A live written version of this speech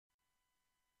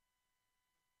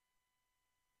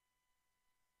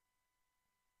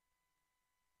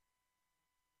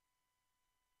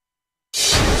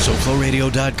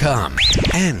SoFloRadio.com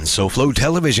and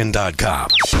SoFloTelevision.com.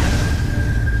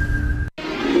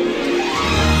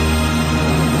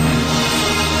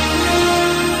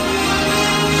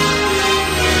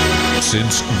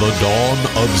 Since the dawn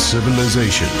of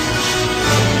civilization,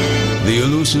 the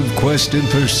elusive quest in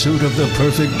pursuit of the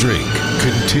perfect drink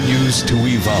continues to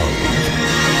evolve.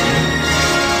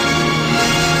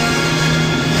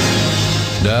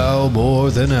 Now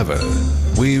more than ever,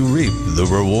 we reap the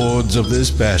rewards of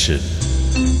this passion.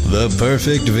 The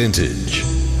perfect vintage,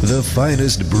 the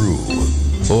finest brew,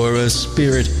 or a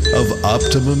spirit of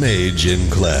optimum age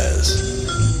and class.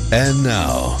 And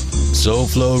now,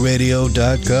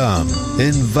 SoFloRadio.com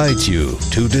invites you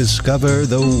to discover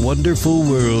the wonderful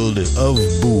world of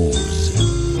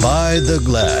booze by the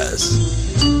glass.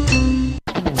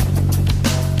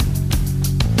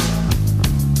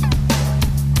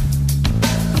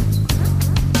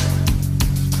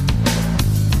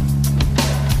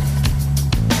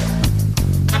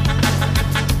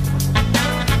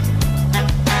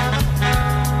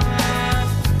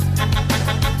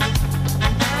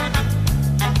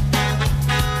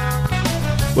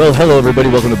 Well, hello, everybody.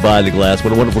 Welcome to By the Glass.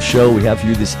 What a wonderful show we have for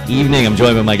you this evening. I'm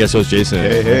joined by my guest host, Jason.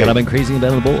 Hey. And I've been crazy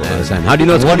about the bowl. How do you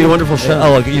know it's going to be a wonderful show?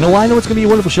 Oh, you know why I know it's going to be a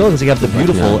wonderful show? Because I got the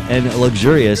beautiful and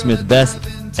luxurious Miss Beth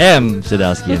M.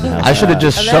 Sadowski in the house. I should have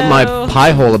just shut my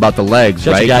pie hole about the legs,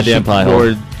 Shut right? your goddamn pie hole.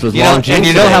 And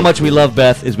you know how much we love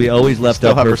Beth is we always left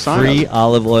Still up have her her sign free up.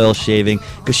 olive oil shaving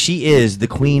because she is the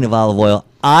queen of olive oil.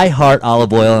 I heart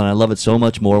olive oil, and I love it so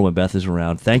much more when Beth is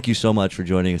around. Thank you so much for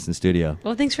joining us in studio.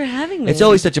 Well, thanks for having me. It's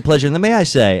always such a pleasure. And may I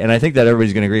say, and I think that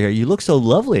everybody's going to agree here, you look so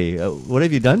lovely. What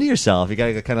have you done to yourself? You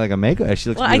got kind of like a makeup. She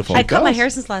looks beautiful. I cut my hair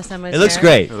since last time I was It looks here.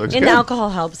 great. It looks And good. the alcohol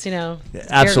helps, you know.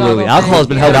 Absolutely. Air Alcohol has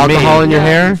been helping me. Alcohol in your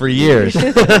hair? For years. No,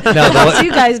 Helps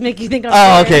you guys make you think I'm Oh,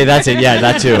 fair. okay, that's it. Yeah,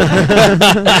 that too.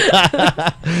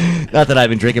 Not that I've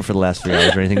been drinking for the last 3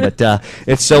 hours or anything, but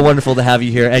it's so wonderful to have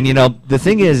you here. And, you know, the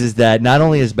thing is that not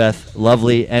only is Beth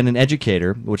lovely and an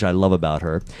educator, which I love about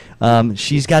her,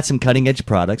 she's got some cutting-edge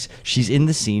products. She's in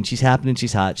the scene. She's happening.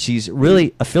 She's hot. She's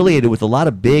really affiliated with a lot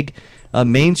of big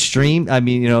mainstream, a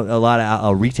lot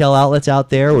of retail outlets out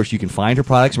there where you can find her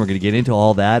products, and we're going to get into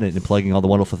all that and plugging all the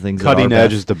whatever things that are, Cutting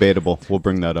edge Beth. is debatable. We'll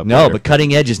bring that up. No, later. but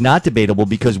cutting edge is not debatable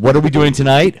because what are we doing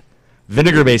tonight?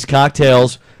 Vinegar-based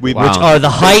cocktails, which are the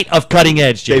height of cutting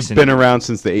edge, They've Jason. been around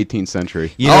since the 18th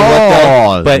century. You know what,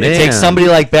 though? Oh, But it man. takes somebody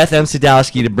like Beth M.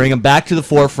 Sadowski to bring them back to the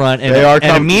forefront, and, They are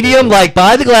and a medium like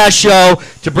By the Glass show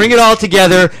to bring it all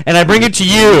together, and I bring it to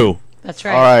you. That's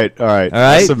right. All right. All right?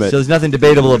 I'll So submit. there's nothing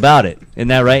debatable about it. Isn't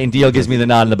that right? And Dio gives me the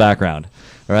nod in the background.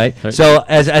 All right. So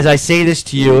as I say this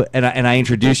to you and I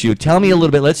introduce you, tell me a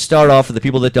little bit. Let's start off for the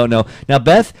people that don't know. Now,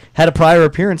 Beth had a prior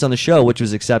appearance on the show, which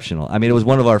was exceptional. I mean, it was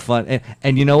one of our fun.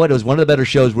 And you know what? It was one of the better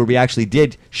shows where we actually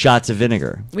did shots of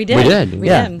vinegar. We did. We did. We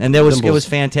Yeah, did. and it was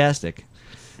fantastic.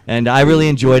 And I really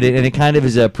enjoyed it, and it kind of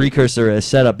is a precursor, a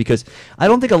setup, because I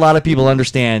don't think a lot of people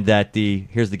understand that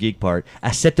here's the geek part,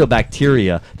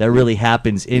 acetobacteria that really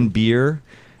happens in beer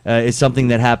is something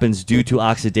that happens due to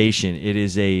oxidation. It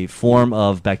is a form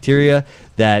of bacteria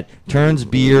that turns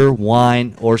beer,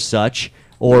 wine, or such,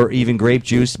 or even grape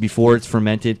juice before it's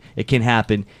fermented. It can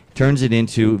happen. Turns it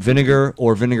into vinegar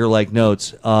or vinegar-like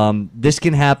notes. This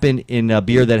can happen in a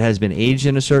beer that has been aged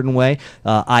in a certain way,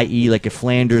 i.e. like a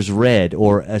Flanders Red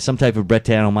or some type of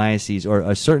Brettanomyces or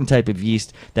a certain type of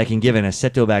yeast that can give an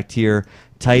acetobacter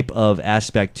type of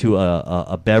aspect to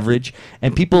a beverage.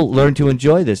 And people learn to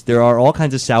enjoy this. There are all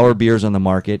kinds of sour beers on the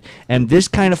market, and this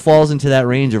kind of falls into that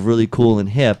range of really cool and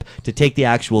hip to take the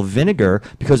actual vinegar,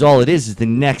 because all it is the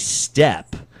next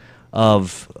step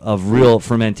of real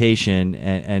fermentation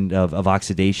and of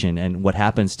oxidation and what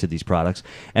happens to these products,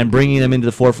 and bringing them into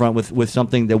the forefront with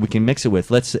something that we can mix it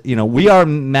with. We are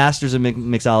masters of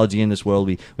mixology in this world.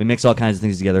 We mix all kinds of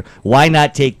things together. Why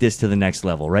not take this to the next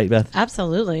level, right, Beth?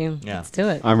 Absolutely. Yeah. Let's do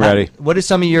it. I'm ready. What is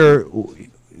some of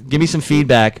give me some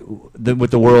feedback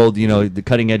with the world, the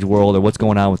cutting edge world, or what's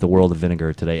going on with the world of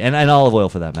vinegar today, and olive oil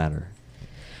for that matter.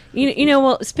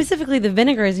 Well, specifically the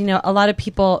vinegars, a lot of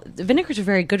people, the vinegars are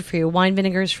very good for you. Wine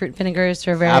vinegars, fruit vinegars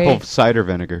are very... Apple cider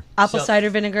vinegar. Apple cider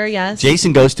vinegar, yes.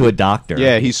 Jason goes to a doctor.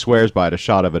 Yeah, he swears by it. A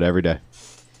shot of it every day.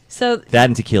 So That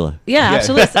and tequila. yeah, Yeah.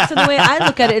 absolutely. So the way I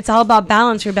look at it, it's all about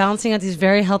balance. You're balancing out these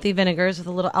very healthy vinegars with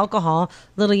a little alcohol,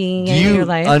 a little yin yang in your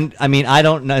life. I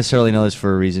don't necessarily know this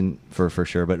for a reason, for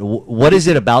sure, but what is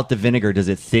it about the vinegar? Does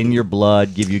it thin your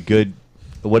blood, give you good...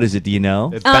 What is it? Do you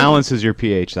know? It balances your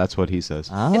pH. That's what he says.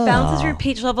 Oh. It balances your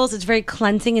pH levels. It's very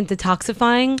cleansing and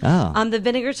detoxifying. Oh. The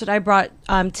vinegars that I brought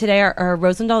today are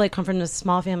Rosendahl. They come from a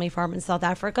small family farm in South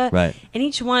Africa. Right. And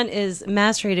each one is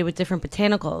macerated with different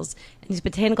botanicals. and these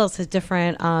botanicals have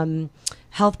different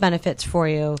health benefits for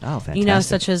you. Oh, You know, fantastic.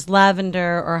 such as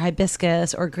lavender or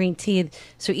hibiscus or green tea.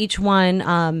 So each one,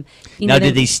 you Now, know,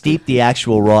 did they steep the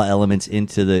actual raw elements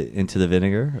into the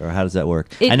vinegar, or how does that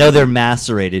work? It- I know they're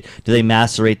macerated. Do they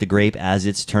macerate the grape as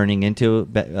it's turning into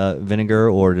vinegar,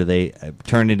 or do they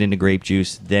turn it into grape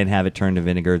juice, then have it turn to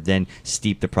vinegar, then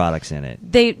steep the products in it?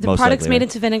 the Most product's likely, made right?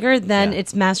 into vinegar, then Yeah.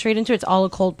 it's macerated into. It's all a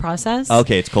cold process.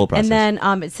 Okay, it's cold process. And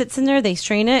then it sits in there. They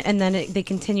strain it, and then they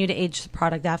continue to age the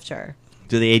product after.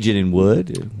 Do they age it in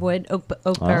wood? Wood, oak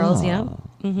barrels, yeah.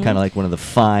 Kind of like one of the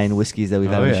fine whiskeys that we've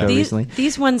had on the yeah. show These, recently.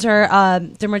 these ones are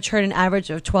they're matured an average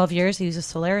of 12 years. They use a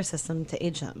Solera system to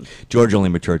age them. George only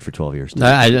matured for 12 years. Yeah.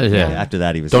 After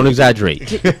that, he was. Don't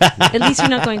exaggerate. At least you're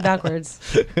not going backwards.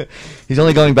 He's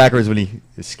only going backwards when he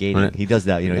is skating. Right. He does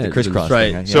that, Yeah, the that's crisscross right.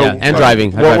 thing, right? So Yeah, and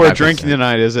driving. I What drive we're backwards. drinking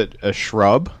tonight, is it a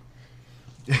shrub?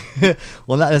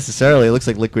 Well, not necessarily. It looks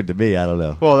like liquid to me. I don't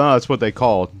know. Well, no, that's what they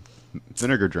call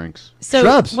vinegar drinks. So,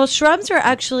 Shrubs. Well, shrubs are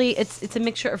actually it's a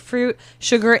mixture of fruit,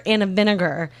 sugar, and a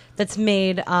vinegar that's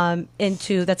made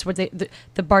into. That's what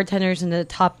the bartenders and the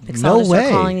top mixologists way. are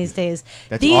calling these days.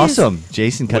 That's These- awesome.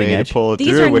 Jason, cutting Way to edge. pull it These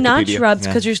through are not Wikipedia. shrubs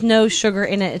because Yeah. there's no sugar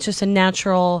in it. It's just a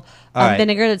natural All right.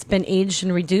 vinegar that's been aged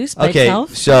and reduced by Okay,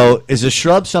 itself. so is a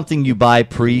shrub something you buy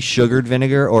pre-sugared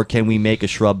vinegar, or can we make a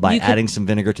shrub by You could- adding some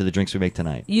vinegar to the drinks we make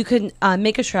tonight? You could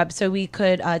make a shrub. So we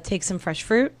could take some fresh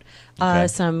fruit, Okay.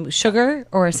 some sugar,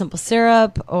 or a simple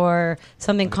syrup, or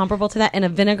something comparable to that, and a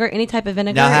vinegar, any type of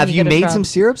vinegar. Now, and have you get a made shrub. some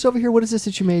syrups over here? What is this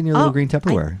that you made in your little green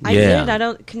Tupperware? I Yeah. did. I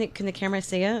don't. Can the camera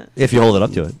see it? If you hold it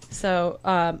up to it. So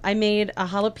I made a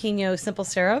jalapeno simple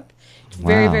syrup.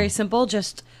 Very Wow. very simple.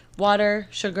 Just water,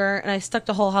 sugar, and I stuck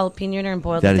the whole jalapeno in there and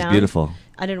boiled That it is down. beautiful.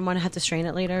 I didn't want to have to strain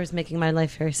it later. I was making my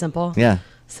life very simple. Yeah.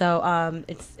 So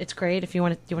it's great if you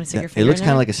want to. You want to stick your It finger. looks in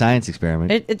kind of there? like a science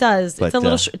experiment. It does. But, It's a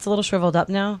little. uh, It's a little shriveled up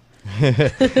now.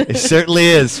 It certainly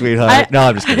is, sweetheart. No,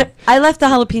 I'm just kidding. I left the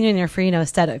jalapeno in there for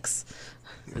aesthetics.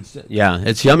 Yeah,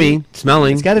 it's yummy,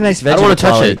 smelling. It's got a nice I don't vegetable want to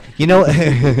touch quality. it. You know,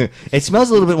 it smells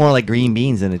a little bit more like green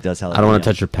beans than it does jalapeno. I don't want to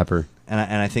touch your pepper. And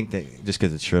I think that just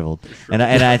because it's shriveled, and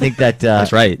I think that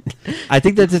That's right. I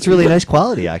think that it's really nice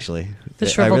quality, actually. The I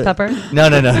shriveled pepper? No,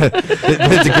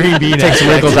 the green bean. Take some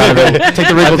wrinkles out of it. Take the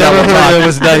I've wrinkles out never of the heard top. it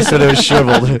was nice when it was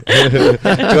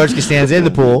shriveled. George Costanza in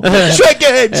the pool.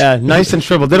 Shrinkage. Yeah, nice and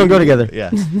shriveled. They don't go together.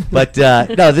 Yeah, but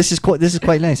no, this is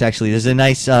quite nice actually. There's a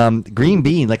nice green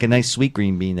bean, like a nice sweet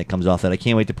green bean that comes off that. I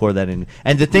can't wait to pour that in.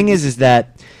 And the thing is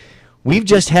that we've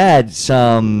just had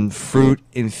some fruit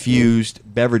infused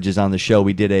beverages on the show.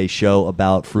 We did a show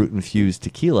about fruit infused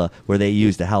tequila where they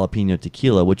used a jalapeno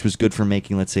tequila, which was good for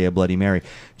making, let's say, a Bloody Mary.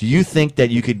 Do you think that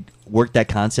you could work that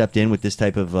concept in with this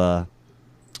type of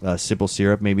simple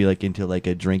syrup, maybe like into like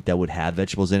a drink that would have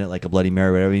vegetables in it, like a Bloody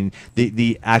Mary? Whatever. I mean,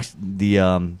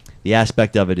 the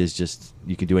aspect of it is just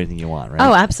you can do anything you want, right?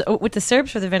 Oh, absolutely. With the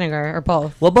syrups or the vinegar or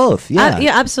both? Well, both. Yeah.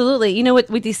 Yeah, absolutely. You know,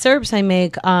 with these syrups I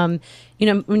make, you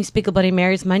know, when you speak of Bloody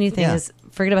Marys, my new thing Yeah. is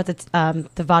forget about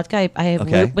the vodka. I have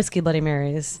Okay. whiskey Bloody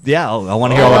Marys. Yeah. I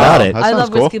want to hear Oh, all wow. about it. That I sounds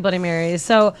love cool. whiskey Bloody Marys.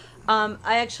 So I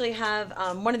actually have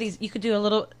one of these. You could do a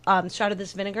little shot of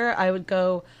this vinegar. I would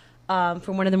go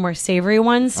for one of the more savory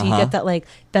ones, so you Uh-huh. get that like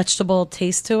vegetable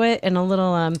taste to it, and a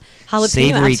little jalapeno.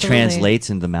 Savory absolutely. translates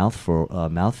into the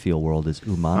mouthfeel world as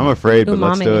umami. I'm afraid, but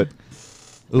let's Umami. do it.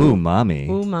 Umami.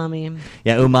 Umami.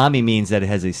 Yeah, umami means that it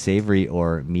has a savory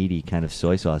or meaty kind of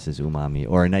soy sauce is umami,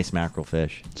 or a nice mackerel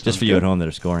fish. Just for you at good. home that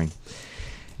are scoring.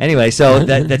 Anyway, so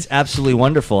that's absolutely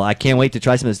wonderful. I can't wait to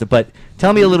try some of this stuff. But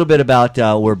tell me a little bit about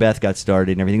where Beth got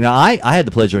started and everything. Now, I had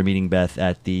the pleasure of meeting Beth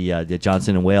at the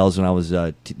Johnson and Wales when I was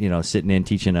sitting in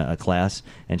teaching a class,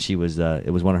 and she was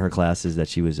it was one of her classes that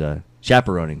she was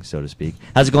chaperoning, so to speak.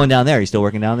 How's it going down there? Are you still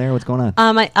working down there? What's going on?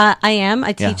 I am.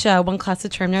 I Yeah. teach one class a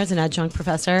term now as an adjunct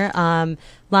professor.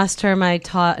 Last term I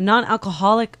taught a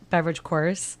non-alcoholic beverage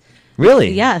course.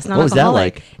 Really? Yes, What was that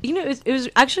non-alcoholic. like? You know, it was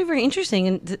actually very interesting,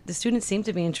 and the students seemed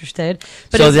to be interested.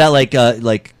 So it's- is that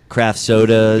like craft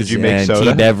sodas Did you make and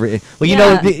soda? tea beverage? Well,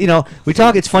 Yeah. you know, we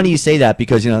talk. It's funny you say that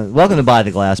because welcome to By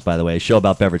the Glass, by the way, a show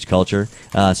about beverage culture,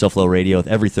 SoFlo Radio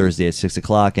every Thursday at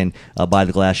 6:00, and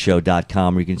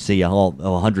bytheglassshow.com, where you can see all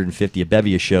 150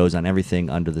 Bevia shows on everything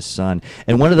under the sun.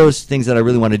 And one of those things that I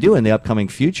really want to do in the upcoming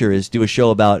future is do a show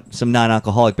about some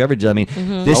non-alcoholic beverages. I mean,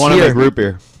 Mm-hmm. this I want to year. make root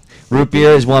beer. Root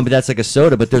beer is one, but that's like a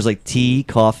soda. But there's like tea,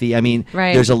 coffee. I mean,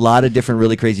 Right. there's a lot of different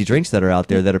really crazy drinks that are out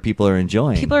there that people are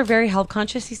enjoying. People are very health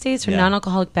conscious these days for Yeah.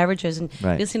 non-alcoholic beverages, and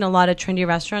Right. you'll see in a lot of trendy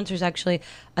restaurants. There's actually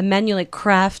a menu like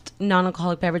craft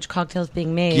non-alcoholic beverage cocktails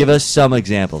being made. Give us some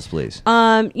examples, please.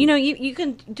 You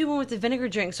can do one with the vinegar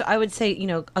drink. So I would say,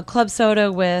 a club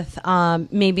soda with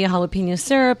maybe a jalapeno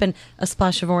syrup and a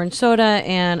splash of orange soda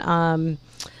and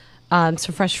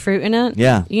some fresh fruit in it.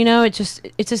 Yeah.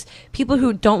 It's just people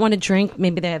who don't want to drink.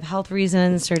 Maybe they have health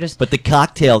reasons or just But the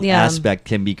cocktail Yeah. aspect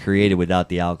can be created without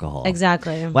the alcohol.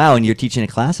 exactly. Wow, and you're teaching a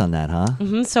class on that,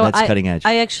 huh? So that's cutting edge.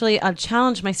 I actually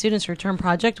challenged my students for a term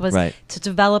project was Right. to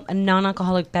develop a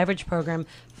non-alcoholic beverage program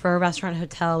for a restaurant,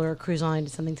 hotel, or a cruise line,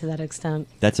 something to that extent.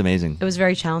 That's amazing. It was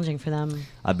very challenging for them.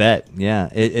 I bet. Yeah,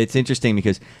 it's interesting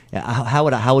because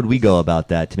how would we go about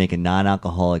that to make a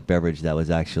non-alcoholic beverage that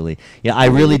was actually? Yeah, I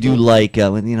really do like.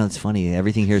 It's funny.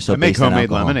 Everything here is so. I make based on homemade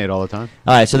alcohol. lemonade all the time.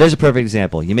 All right, so there's a perfect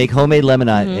example. You make homemade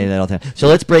lemonade all the time. So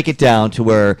let's break it down to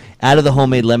where out of the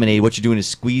homemade lemonade, what you're doing is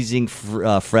squeezing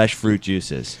fresh fruit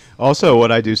juices. Also,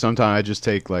 what I do sometimes, I just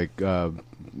take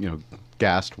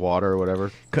gassed water or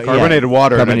whatever, Yeah, carbonated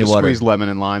water, and I carbonated just water. squeeze lemon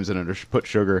and limes in it, or put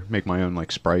sugar, make my own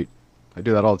like Sprite. I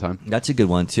do that all the time. That's a good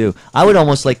one too. I would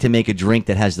almost like to make a drink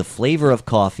that has the flavor of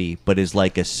coffee but is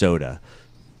like a soda.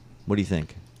 What do you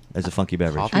think? As a funky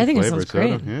beverage. Coffee I think it flavored sounds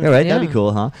great. soda, Yeah, right. Yeah. That'd be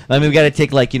cool, huh? I mean, we got to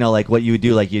take like what you would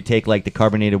do, like you take like the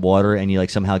carbonated water and you like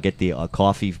somehow get the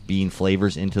coffee bean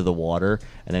flavors into the water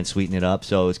and then sweeten it up,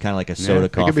 so it's kind of like a soda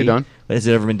it could coffee. be done. But has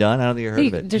it ever been done? I don't think I've heard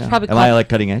of it. There's No. probably Am I coffee- like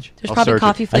cutting edge? There's I'll probably search it.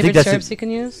 coffee I think flavored that's syrups a- you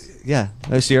can use. Yeah,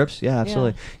 syrups. Yeah,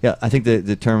 absolutely. Yeah, I think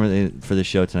the term for the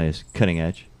show tonight is cutting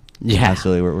edge. Yeah.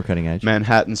 Absolutely, we're cutting edge.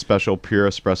 Manhattan Special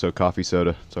Pure Espresso Coffee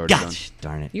Soda. It's already Gosh,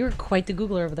 darn it. You were quite the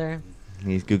Googler over there.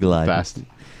 He's Google-eyed. done. Fast.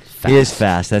 He is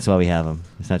fast. That's why we have him.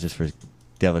 It's not just for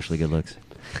devilishly good looks.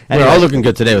 We're Anyway. all looking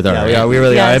good today with our. Yeah, we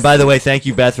really are. Yes. And by the way, thank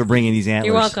you, Beth, for bringing these antlers.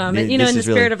 You're welcome. Th- And, this in the is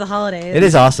really- spirit of the holidays. It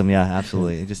is awesome. Yeah,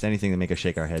 absolutely. Just anything to make us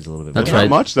shake our heads a little bit. That's more. Not right.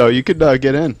 much though. You could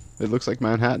get in. It looks like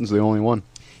Manhattan's the only one.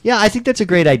 Yeah, I think that's a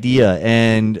great idea.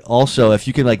 And also, if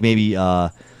you could like maybe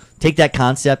take that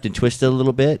concept and twist it a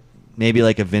little bit, maybe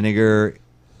like a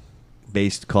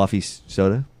vinegar-based coffee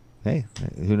soda. Hey,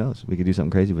 who knows? We could do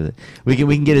something crazy with it. We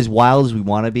can get as wild as we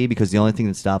want to be because the only thing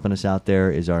that's stopping us out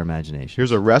there is our imagination. Here's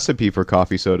a recipe for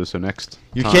coffee soda. So next.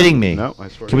 You're time- kidding me. No, I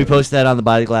swear. Can we to God. post that on the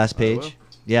Body Glass will. page?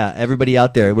 Yeah, everybody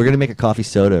out there, we're going to make a coffee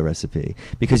soda recipe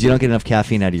because you don't get enough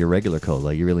caffeine out of your regular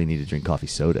cola. You really need to drink coffee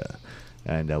soda.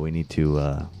 And we need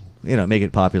to, make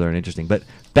it popular and interesting. But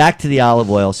back to the olive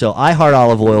oil. So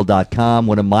iHeartOliveOil.com,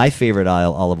 one of my favorite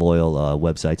olive oil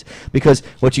websites, because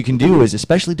what you can do is,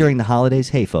 especially during the holidays,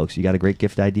 hey, folks, you got a great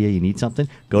gift idea, you need something,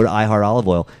 go to iHeart Olive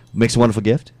Oil. Makes a wonderful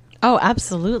gift. Oh,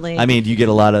 absolutely. I mean, do you get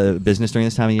a lot of business during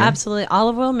this time of year? absolutely.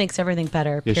 Olive oil makes everything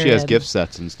better. Yeah, she has period. gift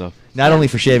sets and stuff. Not only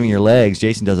for shaving your legs,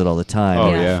 Jason does it all the time. Oh,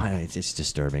 Yeah. yeah. It's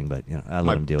disturbing, but I let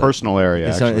My him do personal area.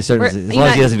 it. Actually. As long We're- as you know,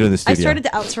 he doesn't do it in the studio. I started to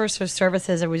outsource for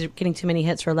services. I was getting too many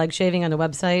hits for leg shaving on the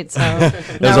website. So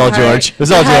That was all George. It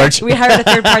was all George. We hired a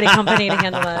third party company to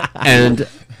handle it.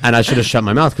 And I should have shut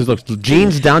my mouth because look,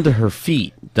 jeans down to her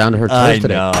feet, down to her toes I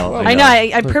today. know. I know.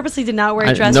 I purposely did not wear a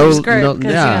I- dress no- or skirt no,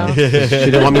 because yeah. you know. She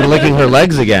didn't want me licking her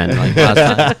legs again. Like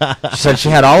last time. She said she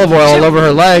had olive oil all over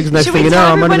her legs. Next Should thing we you know,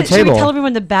 tell I'm under the everyone? Should we tell table.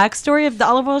 everyone the backstory of the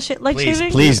olive oil leg shaving?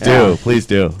 Please do. Please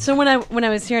do. So when I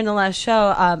was here in the last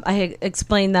show, I had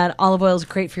explained that olive oil is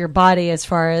great for your body as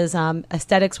far as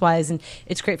aesthetics wise, and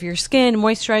it's great for your skin,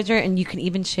 moisturizer, and you can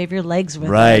even shave your legs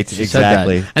with Right. it. She said that.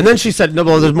 Exactly. And then she said, "No,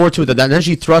 well, there's more to it than that." And then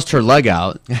she thrust her leg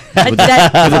out with That- its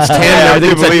tan Yeah, I and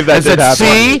do everything. believe that and said, did happen.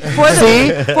 "See,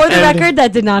 for the record,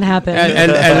 that did not happen.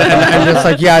 and just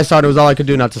like, yeah, I saw it. It was all I could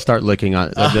do not to start licking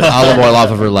the olive oil off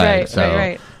of her leg. Right, so,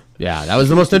 right. yeah, that was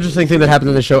the most interesting thing that happened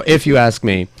in the show, if you ask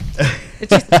me. It's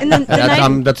just, and then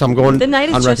I'm going. the night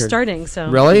is on just record. starting. So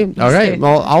Really? You All right. stay.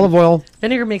 Well, olive oil.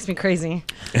 Vinegar makes me crazy.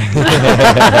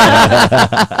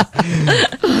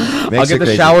 I'll get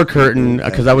the shower curtain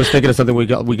because I was thinking of something we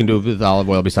can do with olive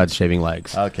oil besides shaving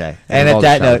legs. Okay. And And at all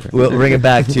that the shower note, curtain. we'll bring it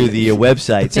back to the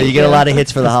website. So you Thank get a you. lot of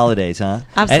hits for the holidays, huh?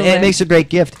 Absolutely. And it makes a great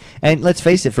gift. And let's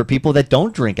face it, for people that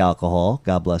don't drink alcohol,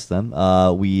 God bless them,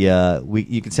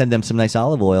 you can send them some nice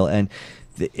olive oil, and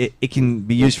it can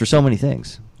be used for so many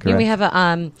things. Yeah, Correct? we have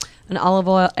an olive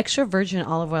oil, extra virgin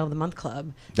olive oil of the month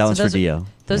club. That one's for those Dio.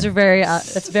 Those are very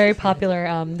that's very popular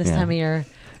this Yeah. time of year.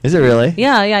 Is it really?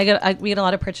 Yeah, yeah. We get a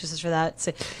lot of purchases for that.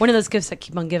 It's one of those gifts that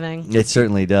keep on giving. It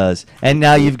certainly does. And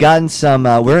now you've gotten some.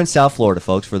 We're in South Florida,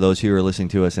 folks. For those who are listening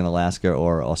to us in Alaska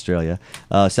or Australia,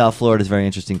 South Florida is a very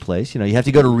interesting place. You know, you have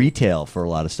to go to retail for a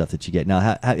lot of stuff that you get. Now,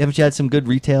 haven't you had some good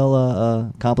retail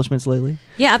accomplishments lately?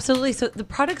 Yeah, absolutely. So the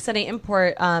products that I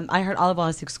import, I heard Olive Oil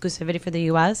has exclusivity for the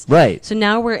U.S. Right. So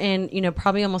now we're in,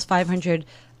 probably almost 500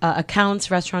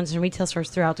 accounts, restaurants, and retail stores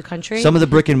throughout the country. Some of the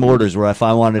brick and mortars where if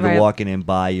I wanted Right. to walk in and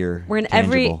buy your We're in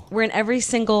tangible. every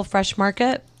single Fresh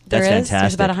Market. That's There's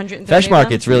fantastic. about 130 Fresh of them.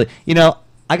 Market's really,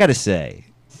 I got to say,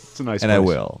 It's a nice and place. I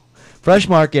will. Fresh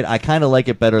Market, I kind of like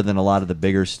it better than a lot of the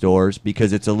bigger stores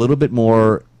because it's a little bit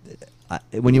more.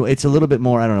 It's a little bit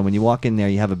more. I don't know. When you walk in there,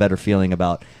 you have a better feeling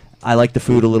about. I like the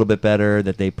food a little bit better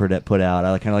that they put out.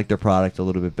 I kind of like their product a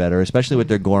little bit better, especially with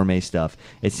their gourmet stuff.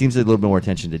 It seems a little bit more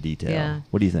attention to detail. Yeah.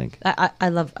 What do you think? I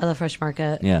love Fresh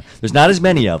Market. Yeah, there's not as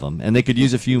many of them, and they could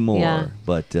use a few more. Yeah.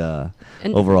 But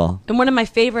And- overall, And one of my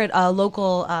favorite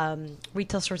local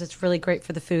retail stores that's really great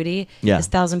for the foodie Yeah. is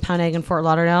 1,000 Pound Egg in Fort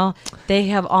Lauderdale. They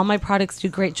have all my products, do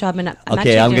a great job. And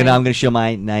okay, I'm gonna show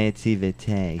my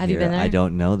naivete. Have you here. been there? I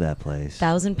don't know that place.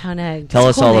 1,000 Pound Egg. Tell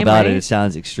It's us a cool all name, about it. right? It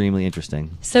sounds extremely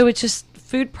interesting. So it's just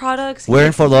food products. Where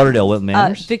in Fort Lauderdale? What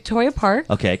Manors? Victoria Park.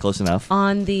 Okay, close enough.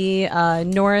 On the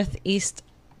northeast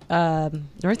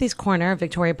corner of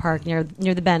Victoria Park, near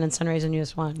the Bend and Sunrise and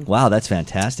US 1. Wow, that's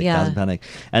fantastic. Yeah. 1,000 Pound Egg.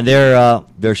 And they're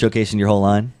showcasing your whole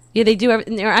line. Yeah, they do.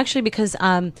 They're actually because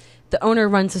the owner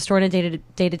runs the store on a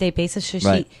day-to-day basis, so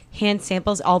Right. she hand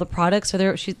samples all the products. So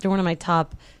they're one of my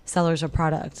top sellers of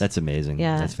products. That's amazing.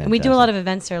 yeah. That's fantastic. And we do a lot of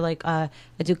events there. Like I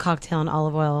do cocktail and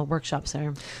olive oil workshops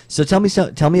there. So tell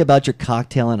me about your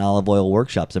cocktail and olive oil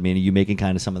workshops. I mean, are you making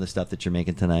kind of some of the stuff that you're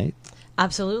making tonight?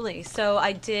 Absolutely. So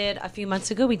I did a few months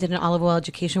ago. We did an olive oil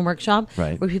education workshop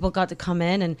Right. where people got to come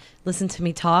in and listen to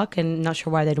me talk. And not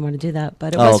sure why they didn't want to do that,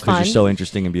 but it was fun. Because you're so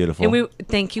interesting and beautiful. And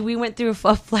thank you. We went through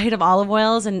a flight of olive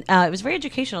oils, and it was very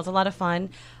educational. It was a lot of fun.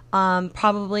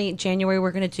 Probably in January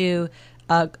we're going to do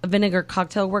a vinegar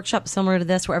cocktail workshop similar to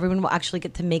this, where everyone will actually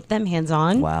get to make them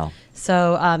hands-on. Wow.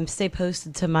 So stay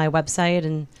posted to my website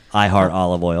and I Heart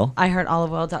Olive Oil.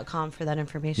 iHeartOliveOil.com for that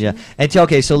information. Yeah. And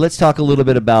okay, so let's talk a little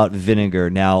bit about vinegar.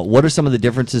 Now, what are some of the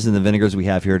differences in the vinegars we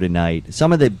have here tonight?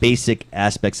 Some of the basic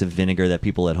aspects of vinegar that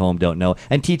people at home don't know.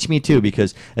 And teach me too,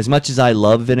 because as much as I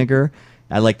love vinegar,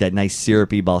 I like that nice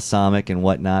syrupy balsamic and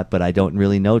whatnot, but I don't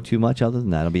really know too much other than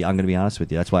that. I'm going to be honest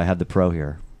with you. That's why I have the pro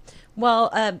here.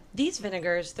 Well, these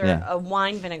vinegars, they're Yeah.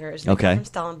 wine vinegars. They Okay. come from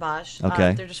Stellenbosch.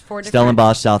 Okay. They're just 4 different...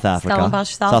 Stellenbosch, South Africa.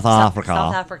 Stellenbosch, South Africa.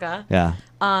 South Africa. Yeah.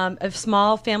 A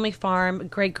small family farm,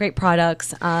 great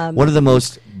products. One of the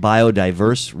most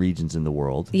biodiverse regions in the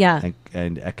world. Yeah.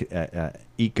 And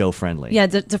eco-friendly. Yeah,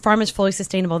 the farm is fully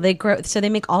sustainable. They grow, so they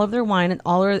make all of their wine and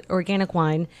all organic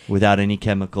wine Without any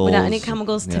chemicals. without any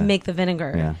chemicals to Yeah. make the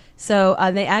vinegar. Yeah. So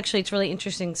they actually, it's a really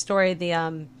interesting story.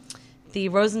 The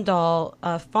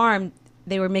Rosendahl farm,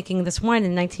 they were making this wine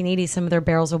in the 1980s. Some of their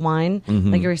barrels of wine,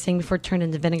 like you were saying before, turned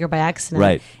into vinegar by accident.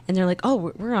 Right. And they're like,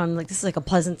 oh, we're on, like, this is like a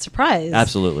pleasant surprise.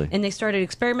 Absolutely. And they started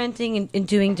experimenting and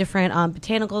doing different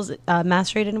botanicals,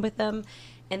 macerated with them,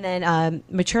 and then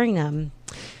maturing them.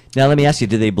 Now, let me ask you,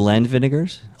 do they blend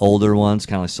vinegars? Older ones,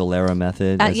 kind of like Solera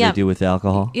method, as yeah. they do with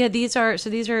alcohol? Yeah, these are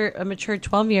matured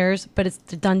 12 years, but it's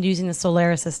done using the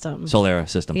Solera system. Solera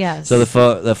system. Yes. So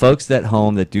the folks at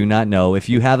home that do not know, if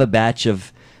you have a batch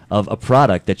of a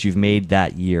product that you've made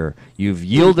that year, you've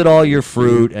yielded all your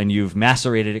fruit and you've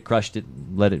macerated it, crushed it,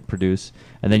 let it produce,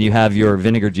 and then you have your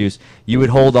vinegar juice, you would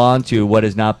hold on to what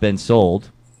has not been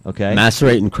sold. Okay.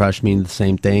 Macerate and crush mean the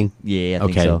same thing? Yeah, I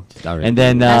think Okay. so. All right. And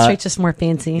then Macerate's just more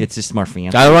fancy. it's just more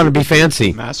fancy. I don't want to be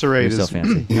fancy. Macerate You're so is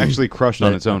fancy. actually crushed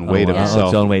on its own weight of on itself.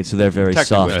 its own weight, so they're very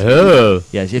soft. Technically. Oh.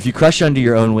 Yes, if you crush under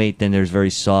your own weight, then there's very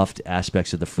soft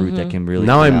aspects of the fruit that can really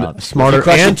Now come I'm out. smarter If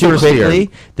you crush and it too thirstier. quickly,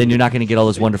 then you're not going to get all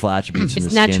those wonderful attributes. in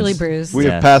It's the naturally skins. bruised. We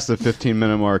Yeah. have passed the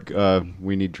 15-minute mark.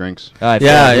 We need drinks. All right,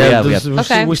 Yeah, fine. yeah. we this- have-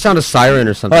 Okay. We sound a siren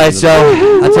or something. All right,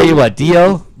 so I'll tell you what,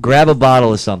 Dio, grab a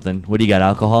bottle of something. What do you got?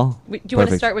 Alcohol? Do you want to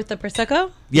Perfect. start with the Prosecco?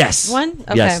 Yes. One?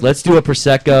 Yes. Okay. Let's do a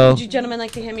prosecco. Would you gentlemen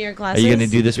like to hand me your Are glasses? you going to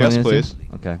do this Yes, one? Nancy? please.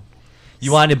 Okay.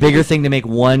 You want a bigger thing to make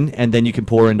one, and then you can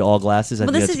pour into all glasses. I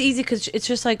Well, think this that's- is easy because it's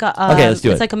just like a. Okay, let's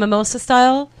do it's it. like a mimosa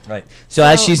style. Right. So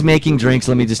as So- she's making drinks,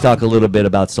 let me just talk a little bit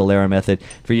about Solera method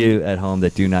for you at home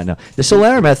that do not know. The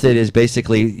Solera method is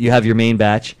basically you have your main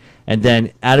batch, and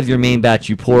then out of your main batch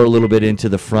you pour a little bit into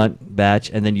the front batch,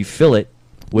 and then you fill it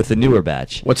with the newer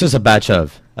batch. What's this a batch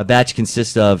of? A batch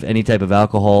consists of any type of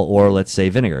alcohol or, let's say,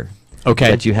 vinegar.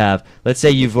 Okay. that you have. Let's say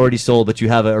you've already sold, but you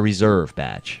have a reserve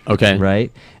batch. Okay.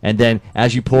 Right? And then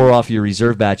as you pour off your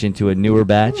reserve batch into a newer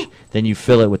batch, then you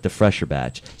fill it with the fresher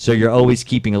batch. So you're always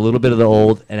keeping a little bit of the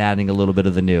old and adding a little bit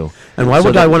of the new. And why So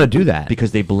would that- I want to do that?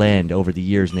 Because they blend over the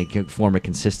years and they can form a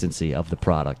consistency of the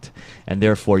product. And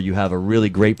therefore you have a really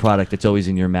great product that's always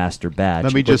in your master batch.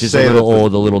 Let me just which is say a little that the-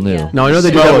 old, a little new. Yeah. No, I know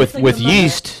they do Smell that it. with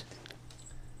yeast.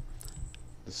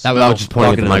 That was, I was just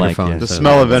pointing at Talking the to the mic, microphone. yeah. The so-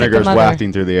 smell of vinegar is mother.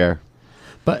 wafting through the air.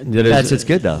 But it is, That's it's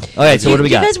good though. All right, so what do we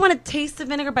Do got? you guys want to taste the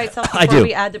vinegar by itself I before do.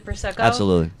 we add the prosecco?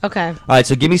 Absolutely. Okay. All right,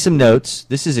 so give me some notes.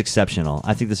 This is exceptional.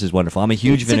 I think this is wonderful. I'm a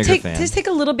huge So vinegar fan. just take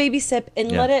a little baby sip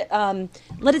and Yeah.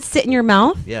 let it sit in your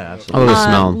mouth. Yeah, Oh, absolutely. the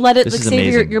smell. Let it This like is say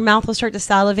your, amazing. your mouth will start to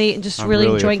salivate and just I'm really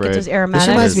really enjoy and get afraid. those This aromatics.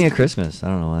 reminds me of Christmas. I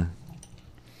don't know why.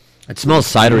 It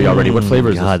smells cidery already. What flavor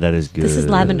is God, this? that is good. This is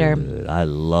lavender. I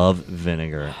love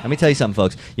vinegar. Let me tell you something,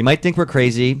 folks. You might think we're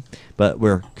crazy, but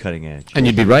we're cutting edge. And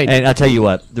you'd be right. And I'll tell you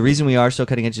what. The reason we are so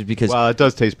cutting edge is because Wow, it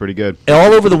does taste pretty good.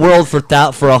 all over the world for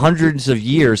hundreds of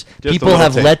years, Just a people little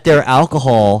have taste. let their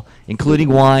alcohol, including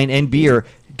wine and beer,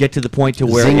 get to the point to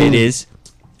where Zing. it is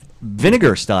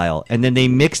vinegar style, and then they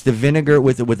mix the vinegar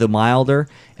with the milder,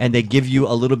 and they give you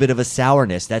a little bit of a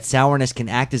sourness. That sourness can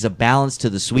act as a balance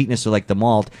to the sweetness, or like the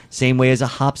malt, same way as a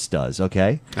hops does.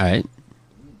 Okay. All right.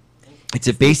 It's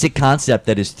a basic concept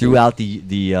that is throughout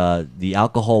the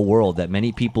alcohol world that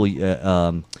many people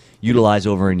utilize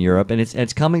over in Europe, and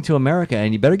it's coming to America.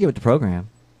 And you better give it the program.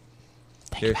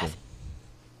 Seriously.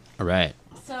 All right.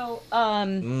 So,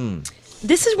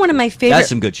 this is one of my favorite. That's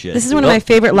some good shit. This is one of my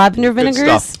favorite lavender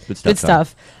vinegars. stuff. Good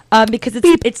stuff, Because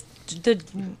it's the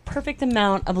perfect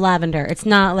amount of lavender. It's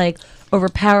not like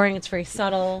overpowering. It's very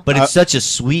subtle. But it's such a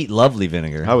sweet, lovely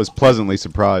vinegar. I was pleasantly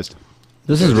surprised.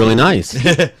 This is really nice.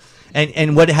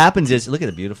 And what happens is, look at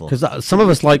it, beautiful. Because some of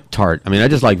us like tart. I mean, I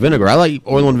just like vinegar. I like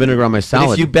oil and vinegar on my But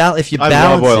salad. if you balance I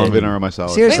love oil it- and vinegar on my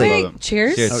salad. Seriously. I love them.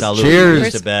 Cheers. Cheers, Oh, salud. cheers.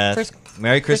 Here's to Beth. First-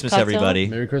 Merry Christmas, cocktail. everybody.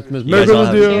 Merry Christmas. You guys all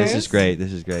have- Cheers. this is great.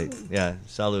 This is great. Yeah,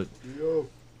 salute.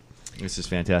 This is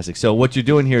fantastic. So what you're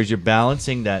doing here is you're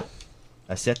balancing that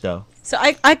assetto. So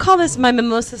I call this my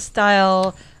mimosa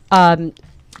style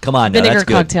Come on, now, vinegar that's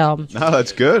good. cocktail. No,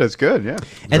 that's good. It's good. Yeah.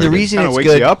 And the reason kind it's of wakes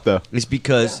good you up though. is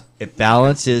because it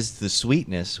balances the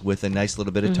sweetness with a nice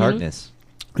little bit of tartness.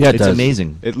 Yeah, it It's does.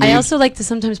 amazing. It I leaves, also like to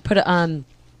sometimes put a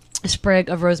sprig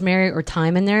of rosemary or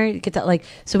thyme in there. You get that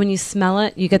so when you smell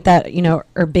it, you get that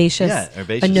herbaceous, Yeah,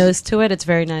 herbaceous. a nose to it. It's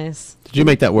very nice. Did you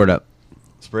make that word up?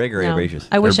 Sprig or No, herbaceous?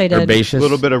 I wish I did. Herbaceous. a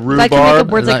little bit of If I could make rhubarb.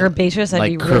 up words like Like- herbaceous, I'd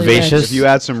like be really curvaceous? good. If you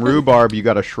add some rhubarb, you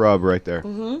got a shrub right there.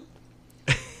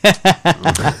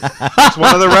 It's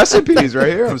one of the recipes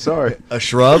right here. I'm sorry. A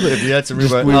shrub? If you had some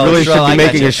rhubarb. we really should be I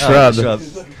making gotcha. a shrub.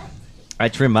 I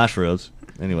trim mushrooms.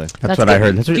 Anyway. That's what I good.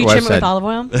 heard. That's what Do your you wife trim it said. with olive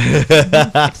oil?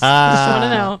 Just want to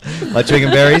know. My chicken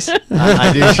berries?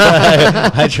 I do.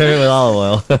 I trim it with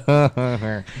olive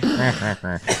oil.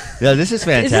 Yeah, this is Is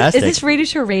fantastic. this radio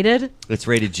show rated? It's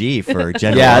rated G for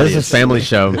general Yeah, this audience. is family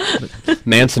show.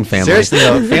 Manson family. Seriously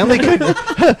though, family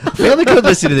could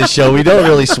listen to this show. We don't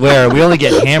really swear. We only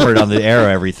get hammered on the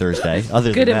air every Thursday.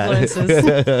 Other Good than that.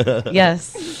 influences.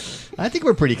 Yes. I think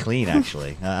we're pretty clean,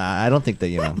 actually. I don't think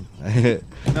that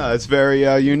No, it's very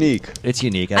unique. it's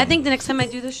unique. I think the next time I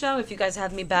do the show, if you guys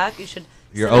have me back, you should.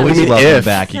 you're send always mean welcome if.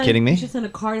 back. You kidding You me? should send a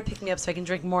car to pick me up so I can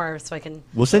drink more, so I can.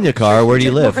 We'll send you a car. Where do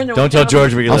you live? More than Don't tell one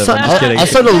George where you I'll live. send, I'm just kidding. I'll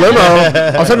send a limo.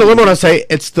 I'll send a limo and I'll say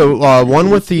it's the one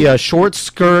with the short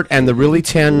skirt and the really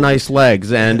tan, nice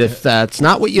legs. And if that's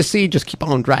not what you see, just keep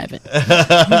on driving.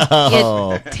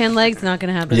 Oh. 10 legs, not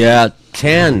gonna happen. Yeah,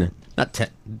 10, not 10.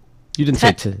 You didn't say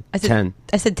I said 10.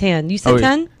 I said tan. You said Oh,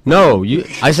 10. No,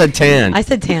 I said 10. I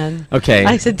said tan. Okay.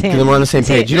 I said tan. Then we're on the same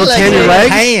Tan. page. You don't Like tan your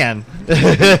tan.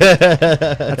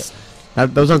 legs?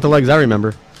 Tan. Those aren't the legs I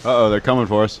remember. Uh-oh, they're coming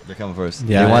for us. They're coming first.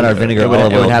 They want our vinegar It would,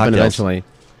 olive it would oil happen cocktails. eventually.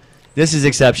 This is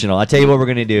exceptional. I'll tell you what we're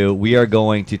going to do. We are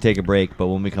going to take a break, but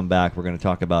when we come back, we're going to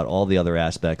talk about all the other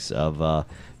aspects of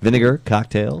vinegar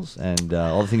cocktails and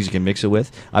all the things you can mix it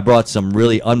with. I brought some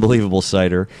really unbelievable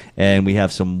cider, and we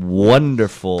have some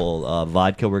wonderful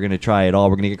vodka. We're going to try it all.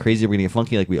 We're going to get crazy. We're going to get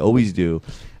funky like we always do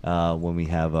when we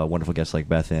have wonderful guests like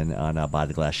Beth in on By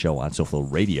the Glass Show on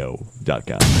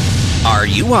SoFloRadio.com. Are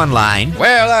you online?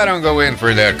 Well, I don't go in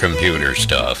for that computer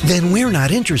stuff. Then we're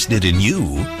not interested in you.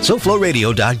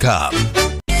 SoFloRadio.com.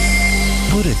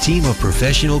 Put a team of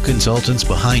professional consultants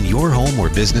behind your home or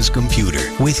business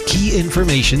computer with Key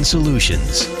Information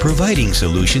Solutions, providing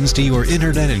solutions to your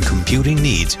internet and computing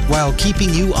needs while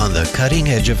keeping you on the cutting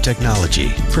edge of technology.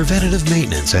 Preventative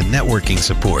maintenance and networking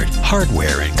support,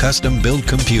 hardware and custom-built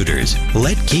computers.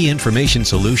 Let Key Information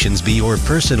Solutions be your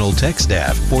personal tech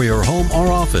staff for your home or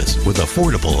office with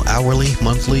affordable hourly,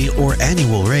 monthly, or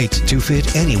annual rates to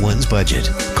fit anyone's budget.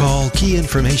 Call Key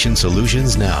Information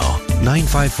Solutions now.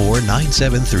 954-973-3374.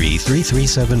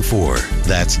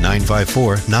 That's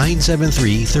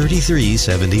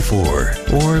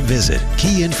 954-973-3374. Or visit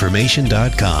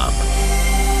keyinformation.com.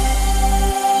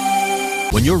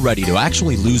 When you're ready to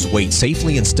actually lose weight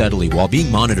safely and steadily while being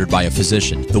monitored by a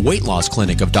physician, the Weight Loss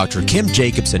Clinic of Dr. Kim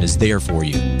Jacobson is there for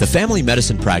you. The family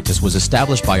medicine practice was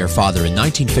established by her father in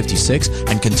 1956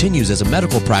 and continues as a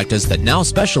medical practice that now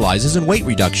specializes in weight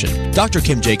reduction. Dr.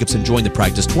 Kim Jacobson joined the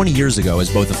practice 20 years ago as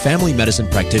both a family medicine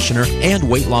practitioner and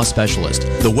weight loss specialist.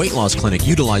 The Weight Loss Clinic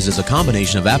utilizes a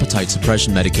combination of appetite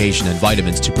suppression medication and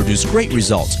vitamins to produce great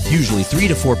results, usually 3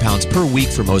 to 4 pounds per week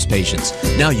for most patients.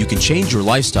 Now you can change your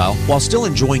lifestyle while still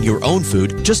enjoying your own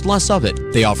food, just less of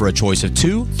it. They offer a choice of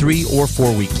 2, 3, or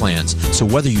 4-week plans. So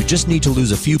whether you just need to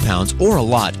lose a few pounds or a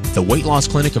lot, the Weight Loss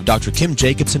Clinic of Dr. Kim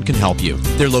Jacobson can help you.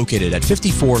 They're located at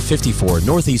 5454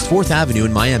 Northeast 4th Avenue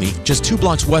in Miami, just 2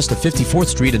 blocks west of 54th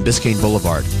Street and Biscayne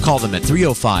Boulevard. Call them at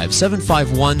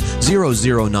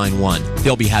 305-751-0091.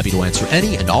 They'll be happy to answer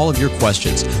any and all of your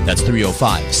questions. That's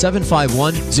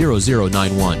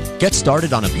 305-751-0091. Get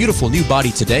started on a beautiful new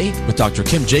body today with Dr.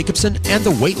 Kim Jacobson and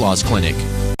the Weight Loss Clinic.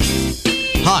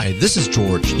 Hi, this is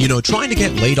George. You know, trying to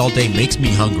get laid all day makes me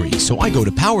hungry, so I go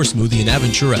to Power Smoothie in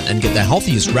Aventura and get the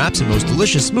healthiest wraps and most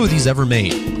delicious smoothies ever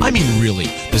made. I mean, really,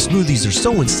 the smoothies are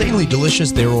so insanely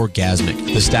delicious, they're orgasmic.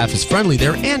 The staff is friendly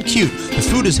there and cute. The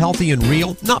food is healthy and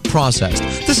real, not processed.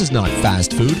 This is not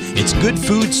fast food. It's good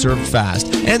food served fast,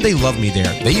 and they love me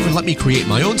there. They even let me create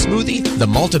my own smoothie, the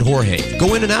Malted Jorge.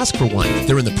 Go in and ask for one.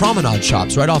 They're in the Promenade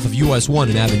Shops right off of US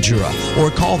 1 in Aventura, or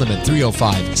call them at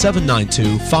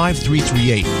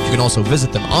 305-792-5338. You can also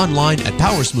visit them online at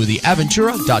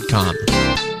powersmoothieaventura.com.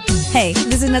 Hey,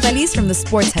 this is Natalise from the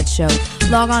Sports Head Show.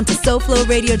 Log on to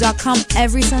SoFloRadio.com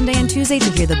every Sunday and Tuesday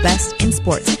to hear the best in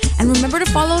sports. And remember to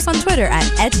follow us on Twitter at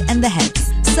 @EtchAndTheHeads.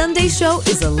 Sunday's show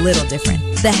is a little different.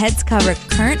 The Heads cover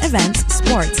current events,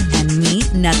 sports, and me,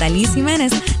 Natalise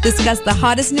Jimenez, discuss the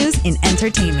hottest news in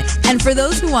entertainment. And for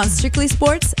those who want strictly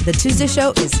sports, the Tuesday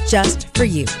show is just for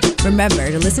you.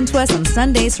 Remember to listen to us on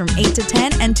Sundays from 8 to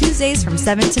 10 and Tuesdays from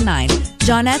 7 to 9.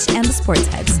 John Etch and the Sports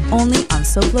Heads, only on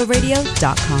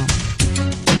SoFloRadio.com.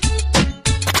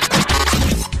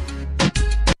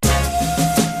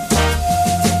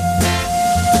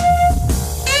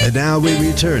 And now we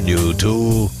return you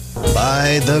to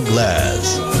By the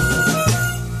Glass.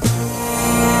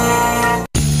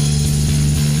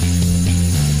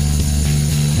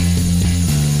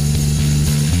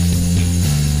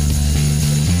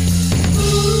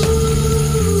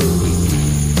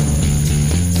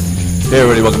 Hey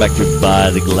everybody, welcome back to By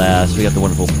the Glass. We got the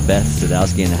wonderful Beth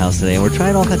Sadowski in the house today, and we're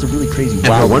trying all kinds of really crazy,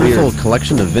 wild, a wonderful weird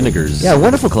collection of vinegars. Yeah, a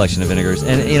wonderful collection of vinegars,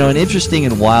 and you know, an interesting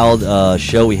and wild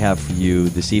show we have for you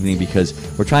this evening because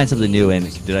we're trying something new.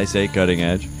 And did I say cutting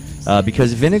edge?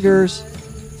 Because vinegars,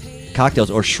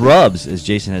 cocktails, or shrubs, as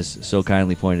Jason has so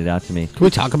kindly pointed out to me, Can we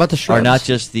talk about the shrubs? are not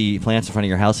just the plants in front of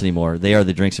your house anymore. They are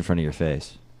the drinks in front of your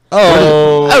face.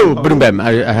 Oh, boom, bam.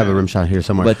 I have a rim shot here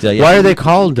somewhere. But, yeah. Why are they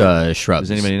called shrubs?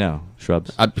 Does anybody know?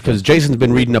 Shrubs. Because Jason's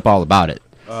been reading up all about it.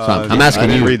 So I'm asking I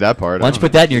didn't you. read that part. Why don't you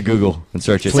put that in your Google and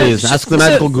search it? Please, ask the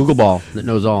magical Google ball that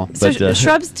knows all. So But,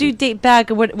 shrubs do date back.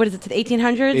 What is it? To the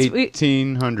 1800s.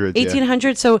 1800s.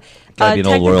 1800s. So Gotta be an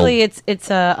old world. technically,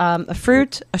 it's a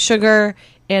fruit, a sugar,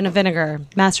 and a vinegar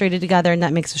macerated together, and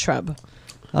that makes a shrub.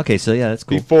 Okay, so yeah, that's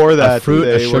cool. Before that, fruit,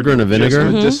 a they sugar, were and a vinegar?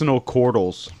 just medicinal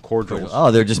cordials.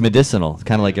 Oh, they're just medicinal,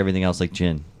 kind of like everything else, like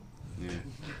gin.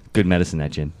 Good medicine,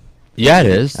 that gin. Yeah, it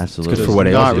is. Absolutely. It's good Does for what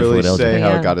not ails you. really what ails say you. how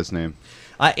Yeah. it got its name.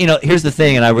 Here's the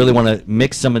thing, and I really want to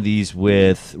mix some of these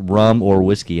with rum or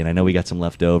whiskey, and I know we got some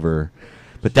left over,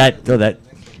 but that But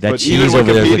cheese even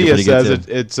over there is looking Wikipedia pretty says good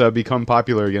too. it's become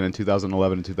popular again in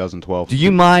 2011 and 2012. Do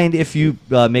you mind if you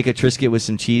make a Triscuit with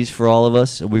some cheese for all of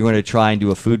us? We're going to try and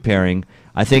do a food pairing.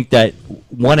 I think that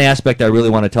one aspect I really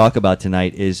want to talk about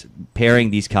tonight is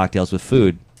pairing these cocktails with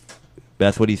food.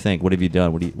 Beth, what do you think? What have you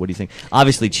done? What do you think?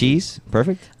 Obviously, cheese,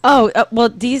 perfect. Oh, well,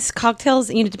 these cocktails,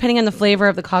 depending on the flavor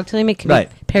of the cocktail you make, can Right.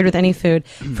 be paired with any food.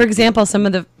 For example, some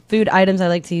of the food items I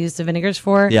like to use the vinegars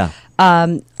for. Yeah.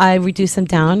 I reduce them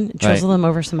down, drizzle Right. them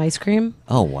over some ice cream,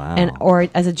 Oh wow. or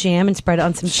as a jam and spread it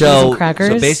on some cheese So, and crackers.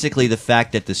 so basically, the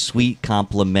fact that the sweet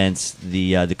complements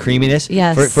the creaminess.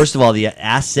 Yes. First of all, the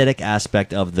acidic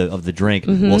aspect of the drink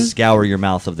will scour your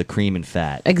mouth of the cream and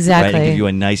fat. Right, Exactly. and give you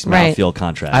a nice Right. mouthfeel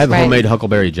contrast. I have Right. homemade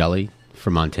huckleberry jelly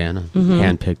from Montana,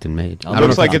 hand-picked and made. I don't Looks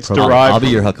know if like it's appropriate. derived. I'll be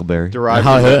from- your huckleberry. Derived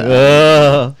How- from the,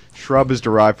 uh, shrub is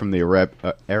derived from the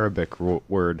Arabic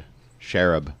word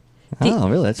sharab, Oh,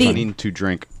 really? That's the- funny. meaning to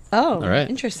drink. Oh, All right.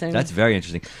 interesting. That's very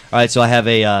interesting. All right, so I have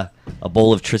a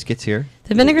bowl of Triscuits here.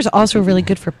 the vinegar's also really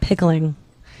good for pickling.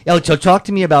 Oh, so talk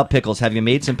to me about pickles. Have you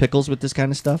made some pickles with this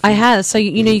kind of stuff? I have. So,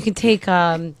 you know, you can take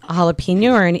a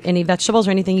jalapeno or any vegetables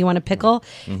or anything you want to pickle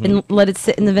and let it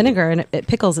sit in the vinegar and it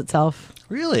pickles itself.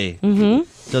 Really? Mm-hmm.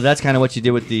 So that's kind of what you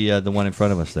did with the one in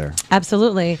front of us there.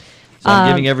 Absolutely. So I'm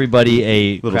giving everybody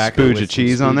a Little cracker spooge with of some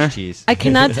cheese on spooge there? Cheese. I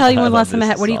cannot tell you when I the love last time I this.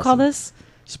 had. What do you It's call awesome. this?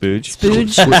 Spooge.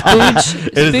 Spooge. Spooge.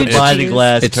 It is the Spooge blinding cheese.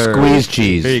 glass It's term. squeezed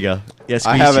cheese. Here you go. Yeah, I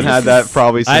squeezed haven't cheese. had that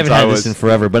probably since I haven't I had was. this in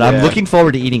forever, but I'm Yeah. looking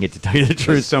forward to eating it. To tell you the truth,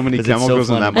 There's so many 'cause it's chemicals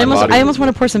in fun. that. I almost, body. I almost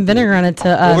want to pour some vinegar on it to.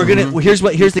 Well, we're gonna. Well,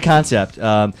 here's the concept,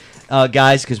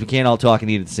 guys, because we can't all talk and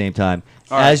eat at the same time.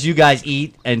 As you guys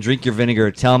eat and drink your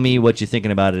vinegar, tell me what you're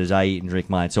thinking about it as I eat and drink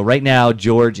mine. So right now,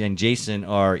 George and Jason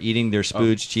are eating their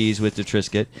spooge cheese with the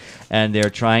Triscuit, and they're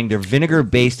trying their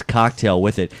vinegar-based cocktail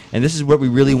with it. And this is what we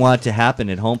really want to happen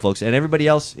at home, folks. And everybody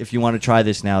else, if you want to try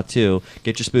this now too,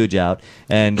 get your spooge out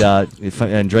and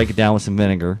drink it down with some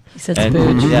vinegar. He said and,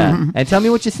 spooge. Yeah, and tell me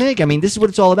what you think. I mean, this is what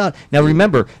it's all about. Now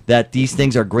remember that these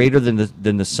things are greater than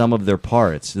the sum of their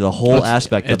parts. The whole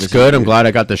aspect of It's this. good. I'm glad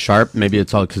I got the sharp. Maybe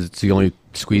it's all because it's the only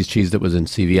squeezed cheese that was in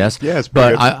CVS. Yeah, it's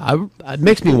but pretty it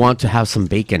makes me want to have some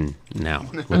bacon now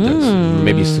with this.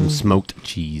 Maybe some smoked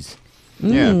cheese.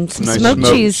 Yeah, some nice smoked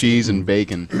cheese. and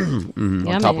bacon on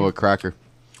Yummy. top of a cracker.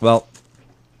 Well,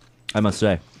 I must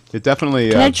say. It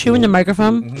definitely. Can I chew in the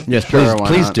microphone? Yes, Sure, please, why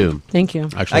please not? do. Thank you.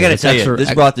 Actually, I gotta it's tell you, extra-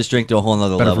 this brought this drink to a whole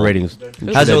nother better level. for ratings.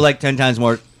 How's it like 10 times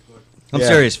more? I'm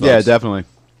serious, folks. Yeah, definitely.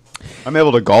 I'm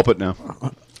able to gulp it now.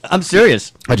 I'm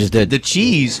serious. I just did. The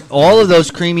cheese, all of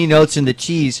those creamy notes in the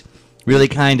cheese really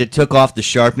kind of took off the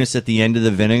sharpness at the end of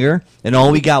the vinegar, and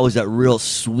all we got was that real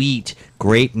sweet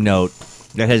grape note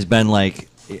that has been like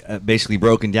basically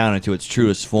broken down into its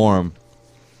truest form.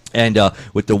 And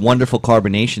with the wonderful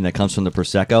carbonation that comes from the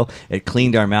Prosecco, it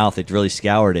cleaned our mouth. It really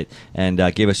scoured it and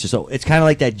gave us just. It's kind of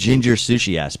like that ginger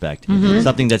sushi aspect,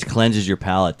 something that cleanses your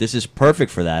palate. This is perfect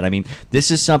for that. I mean,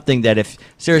 this is something that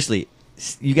seriously,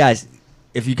 you guys,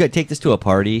 if you could take this to a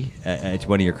party at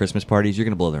one of your Christmas parties, you're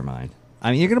gonna blow their mind.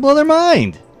 I mean, you're gonna blow their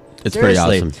mind. It's pretty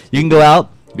Seriously. awesome. You can go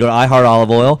out, go to iHeart Olive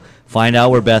Oil, find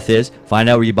out where Beth is, find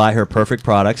out where you buy her perfect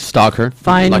products. Stalk her.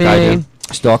 Find like me. I do.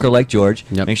 Stalker like George.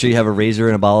 Yep. Make sure you have a razor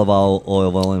and a bottle of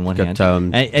olive oil in one Got,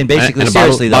 hand. And basically, and a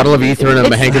seriously, bottle of ether and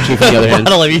a handkerchief in the other hand.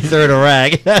 bottle of ether and a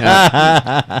rag.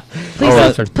 Please,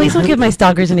 Oh, don't, please don't give my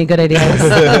stalkers any good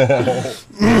ideas.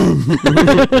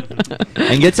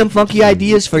 And get some funky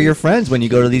ideas for your friends when you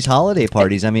go to these holiday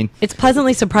parties. I mean, It's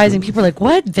pleasantly surprising. People are like,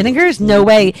 "What? Vinegars? No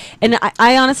way!" And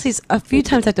I honestly, a few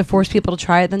times, have to force people to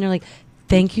try it. Then they're like,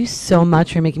 "Thank you so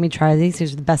much for making me try these.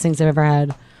 These are the best things I've ever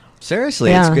had." seriously,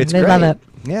 Yeah, it's they great. love it.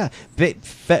 Yeah.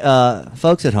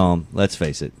 Folks at home, let's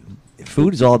face it.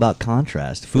 Food is all about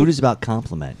contrast. Food is about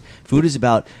complement. Food is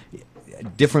about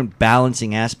different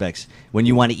balancing aspects. When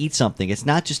you want to eat something, it's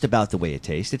not just about the way it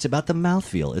tastes. It's about the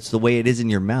mouthfeel. It's the way it is in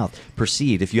your mouth,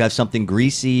 perceived. If you have something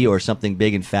greasy or something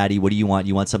big and fatty, what do you want?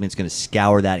 You want something that's going to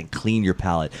scour that and clean your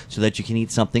palate so that you can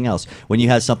eat something else. When you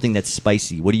have something that's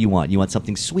spicy, what do you want? You want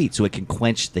something sweet so it can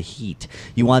quench the heat.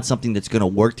 You want something that's going to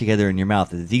work together in your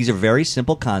mouth. These are very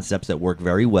simple concepts that work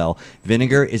very well.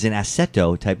 Vinegar is an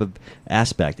aceto type of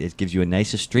aspect. It gives you a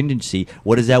nice astringency.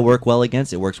 What does that work well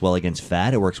against? It works well against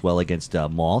fat. It works well against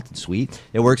malt and sweet.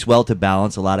 It works well to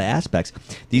balance a lot of aspects.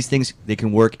 These things, they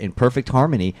can work in perfect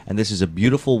harmony, and this is a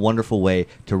beautiful, wonderful way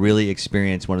to really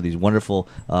experience one of these wonderful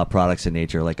products in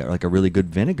nature, like a really good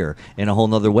vinegar, in a whole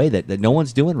nother way that no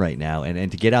one's doing right now.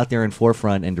 And to get out there in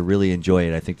forefront and to really enjoy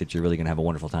it, I think that you're really going to have a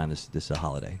wonderful time this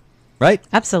holiday. Right?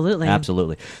 Absolutely.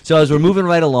 Absolutely. So as we're moving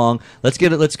right along, let's go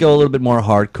a little bit more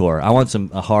hardcore. I want some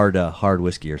hard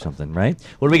whiskey or something, right?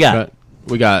 What do we got?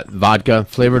 We got vodka,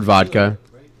 flavored vodka.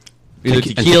 Either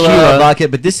Tequi- tequila, tequila. or vodka,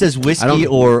 but this says whiskey don't-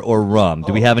 or rum.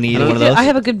 Do we have any either one of those? I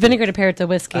have a good vinegar to pair with the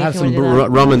whiskey. I have if you some wanna do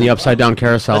that. rum in the upside down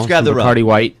carousel. Let's grab some the rum. Bacardi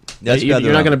White. Let's You- grab the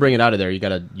You're rum. not going to bring it out of there. You got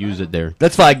to use it there.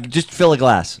 That's fine. Just fill a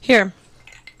glass. Here.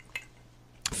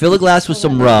 Fill a glass with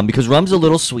some rum because rum's a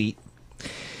little sweet.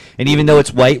 And even though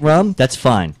it's white rum, that's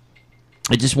fine.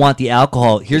 I just want the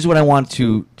alcohol. Here's what I want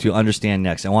to understand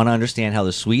next. I want to understand how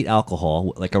the sweet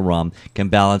alcohol, like a rum, can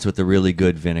balance with the really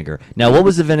good vinegar. Now, what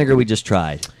was the vinegar we just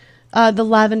tried? The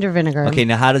lavender vinegar. Okay,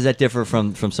 now how does that differ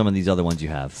from some of these other ones you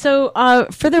have? So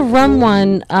for the rum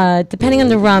one, depending on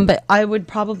the rum, but I would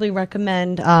probably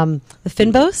recommend the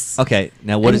Finbos. Okay,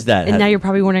 now what is that? And now you're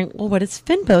probably wondering, well, what is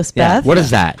Finbos, Yeah, Beth? What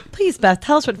is that? Please, Beth,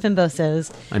 tell us what Finbos is.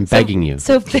 I'm begging you.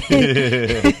 So,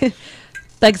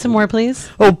 beg some more, please.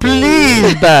 Oh,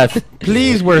 please, Beth.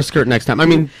 Please wear a skirt next time. I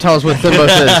mean, tell us what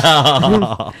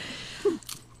Finbos is.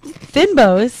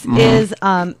 Finbos is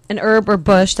an herb or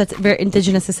bush that's very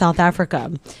indigenous to South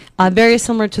Africa. Very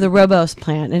similar to the Robos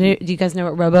plant. And do you guys know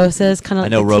what Robos is? Kind of. I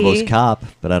know like Robos Cop,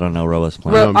 but I don't know Robos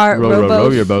Plant. Row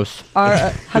your boats.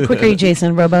 How quick are you,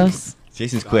 Jason? Robos?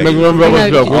 Jason's quick. Maybe one I know, Robos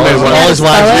you- go. you All know his how to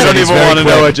spell wives it? You don't say even it's want to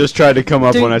very know. quick. It just tried to come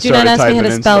up when I Do not started ask me typing how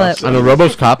to in spell stuff. it. so- On a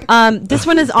Robos cop. This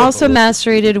one is also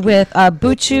macerated with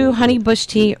buchu, honey bush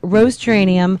tea, rose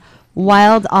geranium,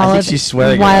 wild olive, she's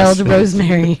swearing at wild us.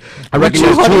 rosemary. I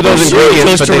recognize two of those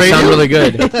ingredients, but they sound really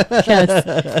good.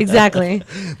 Yes, exactly.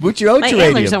 Bucci My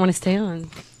antlers don't want to stay on.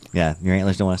 Yeah, your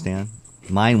antlers don't want to stay on.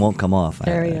 Mine won't come off.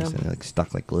 There we go. They're like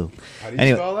stuck like glue. How do you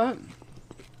Anyway. spell that?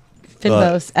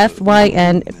 Finbos.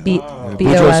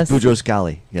 Fynbos. Boudreaux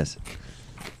Scali. Yes.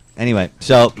 Anyway,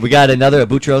 so we got another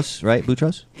Boutros, right?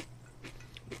 Boutros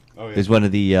Oh, yeah. is one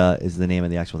of the is the name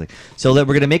of the actual thing. So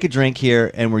we're gonna make a drink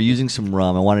here, and we're using some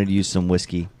rum. I wanted to use some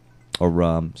whiskey or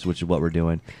rum, which is what we're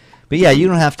doing. But yeah, you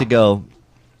don't have to go.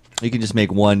 You can just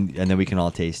make one, and then we can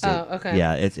all taste it. Oh, okay.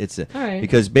 Yeah, it's All right.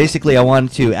 because basically I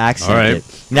wanted to accent All right.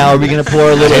 it. Now, are we gonna pour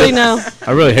a little? Actually, no.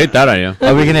 I really hate that idea.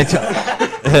 Are we gonna?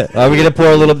 Are we gonna pour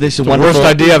a little? This The wonderful. worst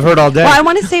idea I've heard all day. Well, I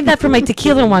want to save that for my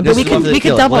tequila one, but This is one for the we could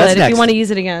tequila. double Well, it that's if you next. want to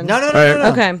use it again. No.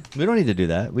 Okay. We don't need to do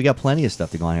that. We got plenty of stuff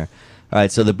to go on here. All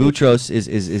right, so the Boutros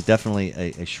is definitely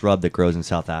a shrub that grows in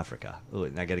South Africa. Ooh,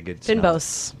 and I got a good smell.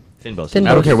 Finbos. Finbos. Finbos.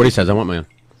 I don't care what he says. I want my own.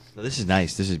 No, this is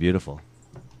nice. This is beautiful.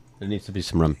 There needs to be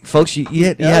some rum. Folks, you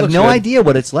it have looks no good. idea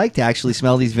what it's like to actually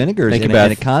smell these vinegars Thank you,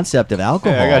 and a Beth. concept of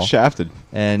alcohol. Hey, I got shafted.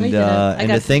 And No, you didn't. I and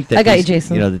got- to think that I got you, these-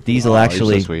 Jason. You know that these will Oh, you're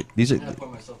actually so sweet. these are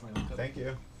Thank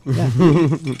you.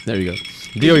 There you go.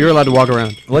 Dio, you're allowed to walk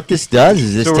around. what this does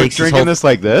is this So we're takes drinking whole, this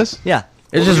like this? Yeah.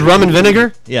 It's just rum and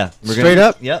vinegar? Yeah, Straight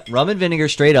up? Yep, rum and vinegar,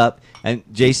 straight up. And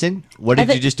Jason, what I did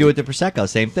you think- just do with the prosecco?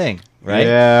 Same thing, right?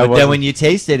 Yeah, it But then wasn't- when you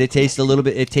taste it, it tastes a little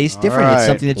bit. It tastes different. It's right.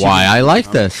 something that you Why I like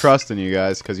I'm this. trusting you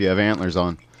guys because you have antlers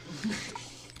on.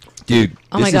 dude.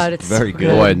 Oh my this God, is it's very so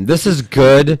good. Boy, this is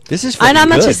good. This is. And I'm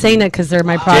not good. just saying that because they're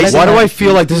my product. Why do I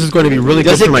feel like this is going to be really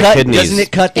Does good it for my cut? kidneys? Doesn't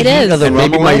it cut the It heat is. of the And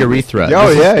rum maybe my away? urethra.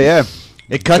 Oh, This is- yeah.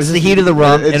 It cuts the heat of the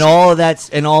rum it's- and all of that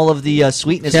and all of the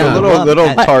sweetness. Yeah. of A the rum. little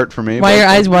And- tart for me. Why but- are your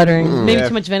eyes watering? Maybe Yeah.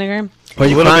 too much vinegar. Well,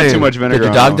 A little bit too much vinegar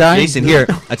Did the on dog it. die? Jason, here.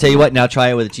 I tell you what. Now try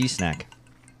it with a cheese snack.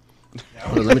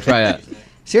 Hold on, let me try it.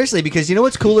 Seriously, because you know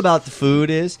what's cool about the food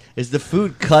is the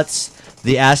food cuts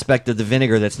the aspect of the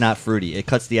vinegar that's not fruity. It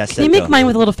cuts the aceto. Can you make mine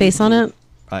with a little face on it?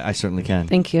 I certainly can.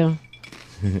 Thank you.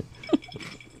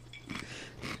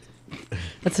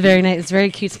 That's very nice. It's a very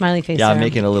cute smiley face. Yeah, I'm there.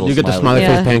 making a little. You get the smiley. smiley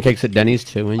Yeah. face pancakes at Denny's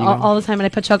too when you go? all the time when I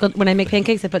put chocolate when I make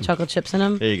pancakes, I put chocolate chips in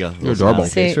them. There you go. You're adorable. Smiley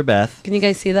face See. for Beth. Can you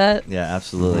guys see that? Yeah,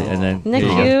 absolutely. And then Isn't that here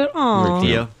you go. cute? Aw.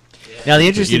 Dio. Now the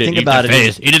interesting thing about it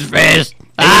is Eat his face.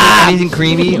 anything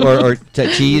creamy or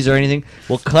cheese or anything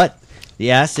will cut the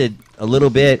acid a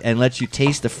little bit and let you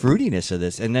taste the fruitiness of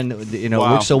this, and then it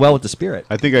Wow. works so well with the spirit.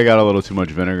 I think I got a little too much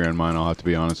vinegar in mine. I'll have to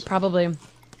be honest. Probably.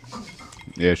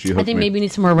 Yeah, she hooked I think me. maybe you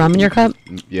need some more rum in your cup.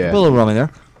 Yeah. Put a little rum in there.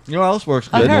 You know what else works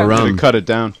good? Okay. More rum. Could've cut it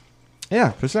down.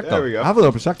 Yeah, prosecco. There we go. I have a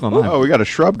little prosecco on mine. Oh, we got a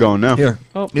shrub going now. Here.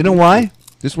 Oh. You know why?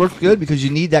 This works good because you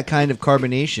need that kind of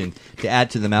carbonation to add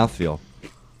to the mouthfeel.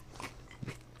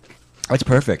 That's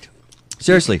perfect.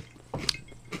 Seriously.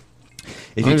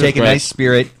 If you think take a it's great. nice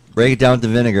spirit, break it down with the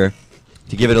vinegar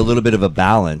to give it a little bit of a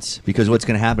balance, because what's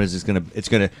going to happen is it's going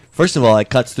to first of all, it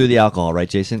cuts through the alcohol, right,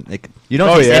 Jason? Like, you don't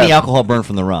Oh, taste yeah. any alcohol burn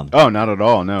from the rum. Oh, not at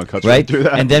all. No, it cuts Right? through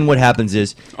that. And then what happens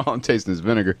is, all I'm tasting is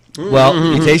vinegar. well,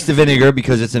 you taste the vinegar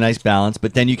because it's a nice balance,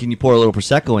 but then you pour a little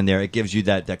prosecco in there. It gives you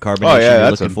that carbonation Oh, yeah, you're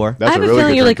that's looking for. That's I have a really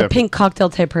feeling good you're like drink, a pink cocktail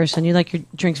type person. You like your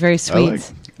drinks very I sweet. like-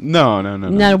 No.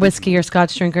 Not a whiskey or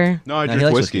scotch drinker. No, I No, he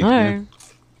drink likes whiskey. whiskey. All yeah. right.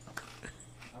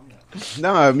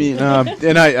 No, I mean,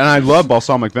 and I love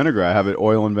balsamic vinegar. I have it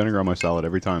oil and vinegar on my salad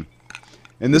every time.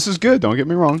 And this is good. Don't get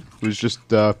me wrong. It was just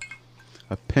a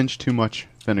pinch too much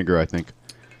vinegar, I think.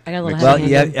 I got a little Well,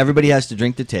 heavy yeah, handed. everybody has to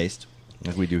drink to taste,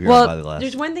 like we do here on By the Well, Glass.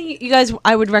 there's one thing you guys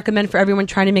I would recommend for everyone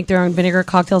trying to make their own vinegar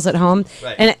cocktails at home.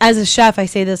 Right. And as a chef, I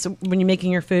say this when you're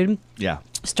making your food. Yeah.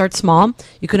 start small.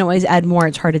 You can always add more.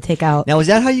 It's hard to take out. Now, is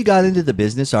that how you got into the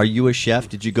business? Are you a chef?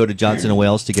 Did you go to Johnson &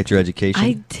 Wales to get your education?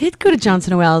 I did go to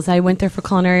Johnson & Wales. I went there for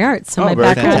culinary arts. So Oh, my very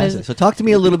background Fantastic. is So talk to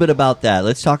me a little bit about that.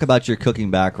 Let's talk about your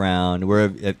cooking background.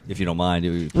 Where, if you don't mind,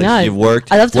 places Yeah, you've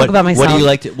worked. I love to talk about What do myself. you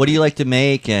like to What do you like to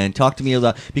make? And talk to me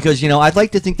about, because I'd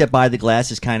like to think that By the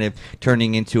Glass is kind of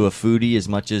turning into a foodie as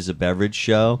much as a beverage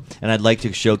show, and I'd like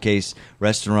to showcase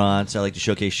restaurants. I like to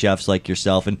showcase chefs like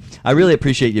yourself, and I really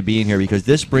appreciate you being here because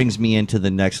this brings me into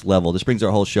the next level. This brings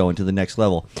our whole show into the next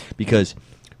level because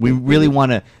we really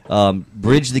want to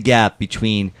bridge the gap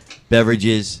between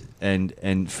beverages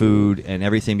and food and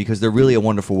everything, because they're really a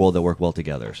wonderful world that work well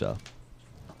together.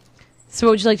 So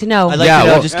what would you like to know? I'd like Yeah, to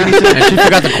know, well- just give me some. And she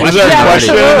forgot the question. Yeah,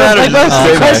 question in that, or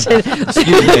what's just the question?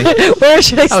 Excuse me. Where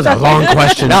should I That was start? a long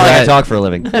question. Not like I Brett. talk for a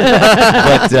living.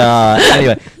 But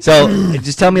anyway, so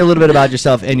just tell me a little bit about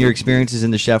yourself and your experiences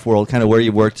in the chef world, kind of where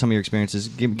you worked, some of your experiences.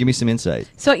 Give me some insight.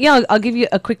 So yeah, I'll give you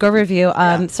a quick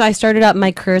overview. So I started out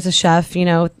my career as a chef.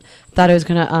 Thought I was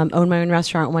gonna own my own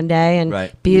restaurant one day and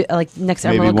Right. be like next to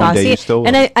Maybe Emerald one day Lagasse. you still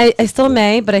And will. I still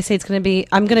may, but I say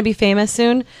I'm gonna be famous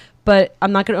soon. But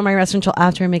I'm not gonna own my restaurant until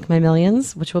after I make my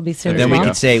millions, which will be soon. There Then you we go.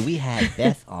 can say we had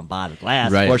Beth on By the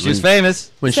Glass Right. before she was When- famous.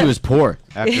 When she was poor.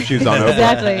 After she was on Oprah.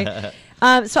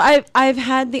 Exactly. So I've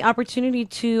had the opportunity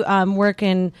to work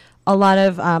in a lot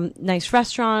of nice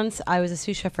restaurants. I was a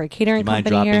sous chef for a catering Mind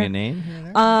company dropping here. a name?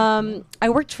 Here and there? I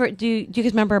worked for. Do you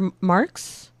guys remember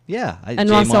Mark's Yeah. and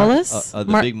J. Mark. Rosolis?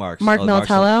 The big Marks. Mark Oh, Mark's-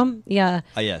 Militello. Yeah.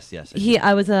 Yes.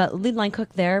 I was a lead line cook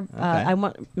there. Okay. I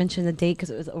won't mention the date because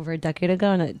it was over a decade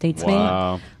ago, and it dates me.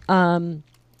 Wow.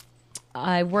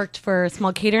 I worked for a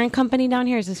small catering company down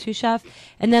here as a sous chef,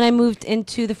 and then I moved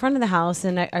into the front of the house,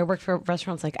 and I worked for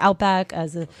restaurants like Outback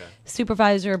as a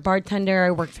supervisor, bartender.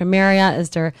 I worked for Marriott as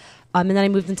their, and then I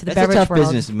moved into the That's a beverage tough world.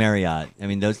 business, Marriott. I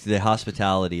mean, the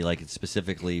hospitality, like it's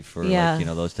specifically for Yeah.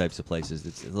 those types of places.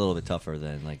 It's a little bit tougher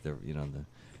than like the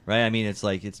right. I mean, it's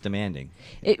like it's demanding.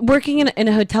 Working in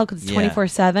a hotel because it's Yeah.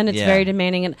 24/7. It's Yeah. very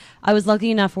demanding, and I was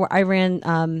lucky enough where I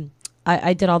ran.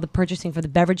 I did all the purchasing for the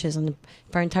beverages for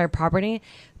our entire property.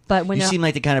 But when You seem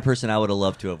like the kind of person I would have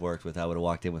loved to have worked with. I would have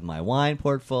walked in with my wine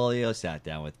portfolio, sat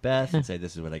down with Beth, and said,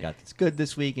 "This is what I got that's good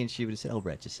this week," and she would have said, "Oh,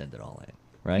 Brett, just send it all in."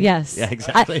 Right? Yes. Yeah,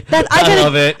 exactly. I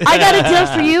love it. I got a deal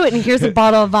for you, and here's a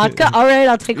bottle of vodka. All right,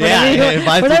 I'll take Yeah, whatever, if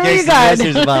I whatever you forget got.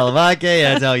 Here's a bottle of vodka.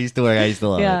 Yeah, that's how I used to work. I used to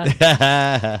love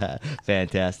it.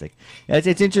 Fantastic. Yeah,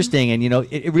 it's interesting, and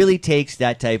it really takes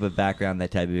that type of background, that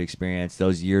type of experience,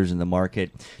 those years in the market,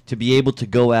 to be able to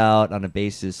go out on a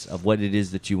basis of what it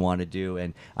is that you want to do.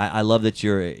 And I love that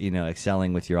you're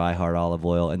excelling with your iHeart olive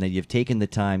oil, and that you've taken the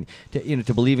time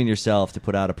to believe in yourself, to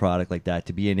put out a product like that,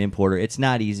 to be an importer. It's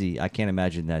not easy. I can't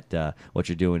imagine that what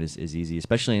you're doing is easy,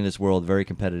 especially in this world, very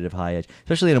competitive, high edge,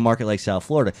 especially in a market like South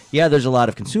Florida. Yeah, there's a lot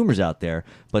of consumers out there,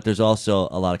 but there's also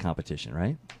a lot of competition,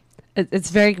 right? It's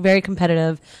very, very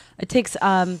competitive. It takes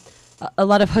a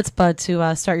lot of chutzpah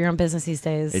to start your own business these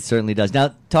days. It certainly does.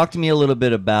 Now, talk to me a little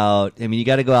bit about, you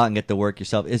got to go out and get the work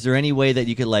yourself. Is there any way that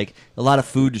you could, like, a lot of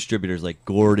food distributors like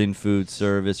Gordon Food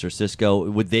Service or Cisco,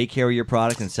 would they carry your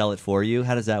product and sell it for you?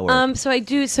 How does that work? So I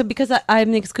do. So because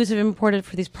I'm the exclusive importer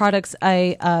for these products,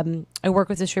 I work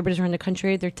with distributors around the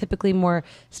country. They're typically more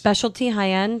specialty, high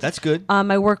end. That's good.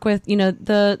 I work with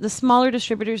the smaller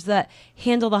distributors that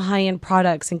handle the high end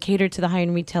products and cater to the high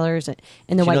end retailers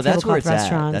and the white that's where tablecloth it's at.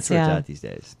 restaurants. That's where it's at these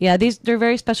days. Yeah, they're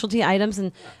very specialty items,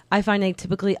 and I find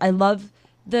I love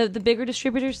the bigger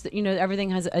distributors. That everything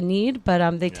has a need,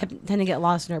 but they tend to get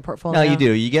lost in our portfolio. No, you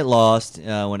do. You get lost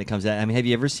when it comes out. Have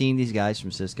you ever seen these guys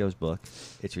from Cisco's book?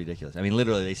 It's ridiculous.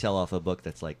 Literally, they sell off a book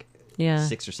that's like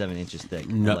 6 or 7 inches thick.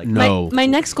 No, Like, no. My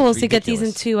next goal is to get these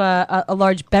Ridiculous. into a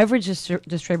large beverage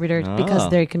distributor Oh. because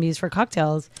they can be used for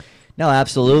cocktails. No,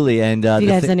 absolutely. And If you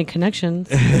the guys thi- have any connections?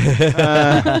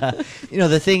 the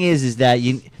thing is that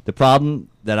the problem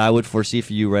that I would foresee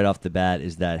for you right off the bat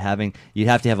is that you'd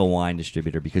have to have a wine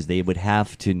distributor because they would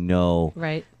have to know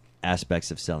Right.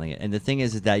 aspects of selling it. And the thing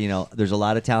is that there's a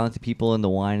lot of talented people in the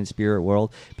wine and spirit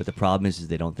world, but the problem is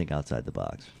they don't think outside the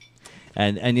box.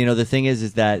 And the thing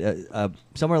is that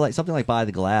somewhere like something like By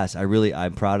the Glass,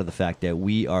 I'm proud of the fact that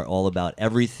we are all about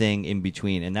everything in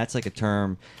between, and that's like a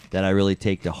term that I really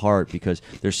take to heart because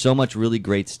there's so much really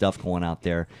great stuff going out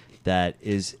there that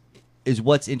is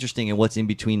what's interesting and what's in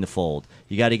between the fold.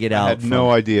 You got to get out. I had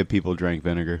no idea people drank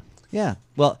vinegar. Yeah,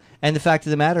 well, and the fact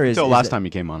of the matter is, Until last time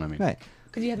you came on, right.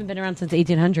 Because you haven't been around since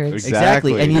 1800s.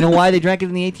 Exactly. And you know why they drank it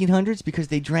in the 1800s? Because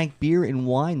they drank beer and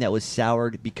wine that was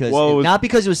soured because not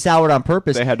because it was soured on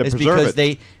purpose. They had to it's preserve because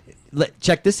it.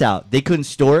 check this out. They couldn't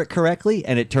store it correctly,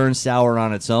 and it turned sour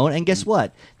on its own. And guess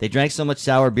what? They drank so much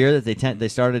sour beer that they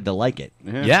started to like it.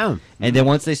 Yeah. And then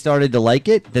once they started to like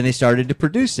it, then they started to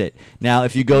produce it. Now,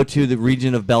 if you go to the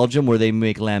region of Belgium where they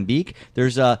make lambic,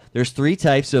 there's three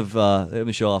types of. Let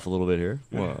me show off a little bit here.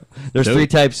 There's three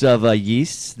types of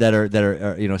yeasts that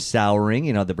are souring.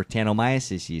 The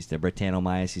Brettanomyces yeast, the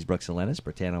Brettanomyces bruxellensis,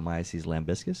 Brettanomyces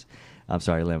lambiscus. I'm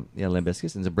sorry,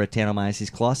 lambiscus, and the Brettanomyces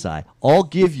clausi. All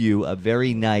give you a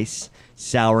very nice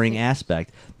souring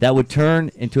aspect that would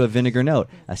turn into a vinegar note,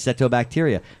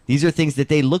 acetobacteria. These are things that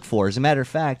they look for. As a matter of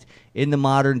fact, in the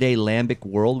modern day lambic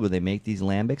world where they make these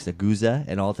lambics, the Gouza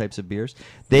and all types of beers,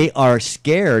 they are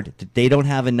scared that they don't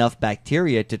have enough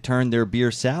bacteria to turn their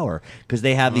beer sour because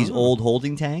they have these old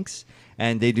holding tanks.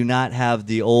 And they do not have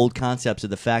the old concepts of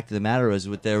the fact of the matter is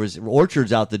there was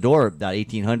orchards out the door about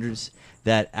 1800s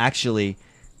that actually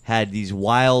had these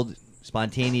wild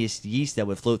spontaneous yeast that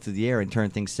would float through the air and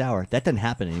turn things sour. That doesn't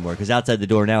happen anymore because outside the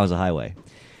door now is a highway.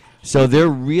 So they're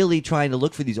really trying to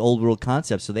look for these old world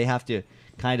concepts. So they have to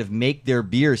kind of make their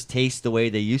beers taste the way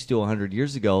they used to 100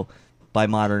 years ago by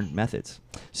modern methods.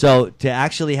 So to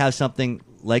actually have something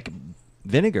like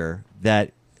vinegar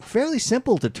that fairly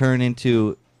simple to turn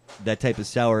into that type of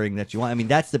souring that you want. I mean,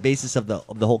 that's the basis of the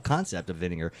whole concept of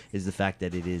vinegar is the fact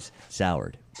that it is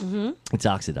soured. Mm-hmm. It's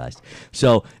oxidized.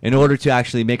 So in order to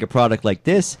actually make a product like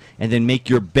this and then make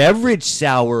your beverage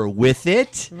sour with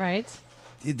it, Right.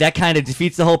 that kind of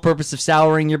defeats the whole purpose of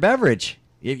souring your beverage.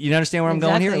 You understand where I'm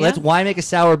going here? Exactly, yeah. Why make a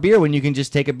sour beer when you can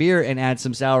just take a beer and add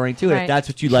some souring to it Right. if that's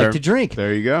what you like to drink?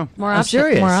 There you go. More I'm options.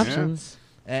 serious. More Yeah. options.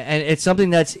 And it's something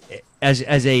that's as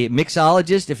a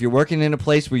mixologist, if you're working in a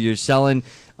place where you're selling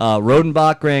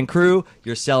Rodenbach Grand Cru,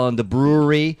 you're selling the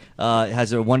brewery, it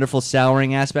has a wonderful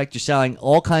souring aspect. You're selling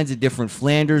all kinds of different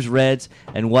Flanders reds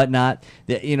and whatnot.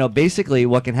 Basically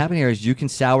what can happen here is you can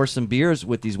sour some beers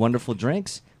with these wonderful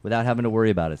drinks without having to worry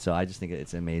about it. So I just think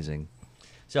it's amazing.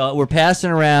 So we're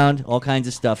passing around all kinds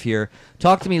of stuff here.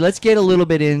 Talk to me. Let's get a little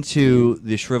bit into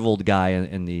the shriveled guy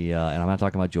in the, and I'm not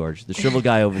talking about George, the shriveled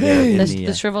guy over there. In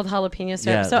The shriveled jalapeno syrup.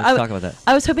 yeah, so let's talk about that.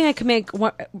 I was hoping I could make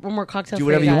one more cocktail Do for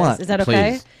whatever you you guys. want. Is that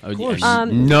okay? Please.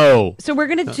 No. So we're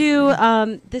gonna do.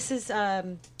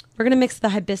 We're gonna mix the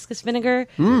hibiscus vinegar,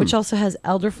 which also has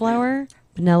elderflower,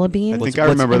 vanilla beans. I think I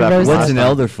remember and that. roses. from What's last an time.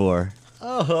 elder for?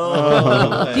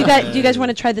 Do you guys want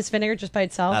to try this vinegar just by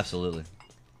itself? Absolutely.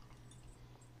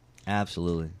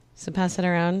 Absolutely. So pass it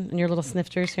around in your little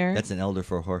snifters here. That's an elder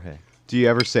for Jorge. Do you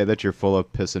ever say that you're full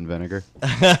of piss and vinegar?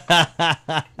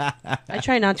 I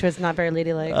try not to. It's not very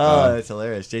ladylike. Oh, that's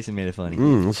hilarious. Jason made it funny.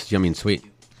 This is yummy and sweet.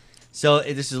 So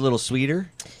this is a little sweeter.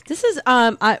 This is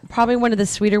probably one of the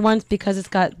sweeter ones because it's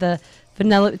got the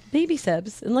vanilla baby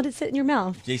sips and let it sit in your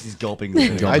mouth. Jason's gulping. the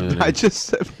vinegar. I just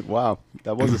said, wow,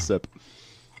 that was a sip.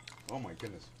 Oh my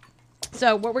goodness.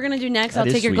 So what we're gonna do next? That I'll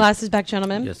is take your sweet. glasses back,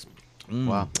 gentlemen. Yes.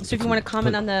 Wow. So if you want to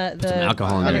comment on the some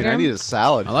alcohol in I there. mean, I need a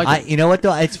salad. I like it. You know what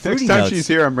though? It's Next fruity time notes. she's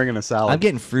here, I'm bringing a salad. I'm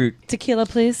getting fruit. tequila,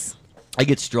 please. I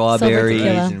get strawberries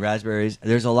tequila. and raspberries.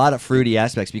 There's a lot of fruity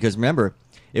aspects because remember,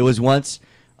 it was once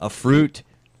a fruit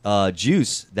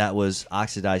juice that was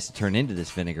oxidized to turn into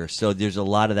this vinegar. So there's a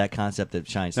lot of that concept that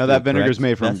shines Now through. that vinegar is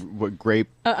correct, made Beth? from what,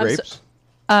 grapes?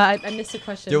 I missed a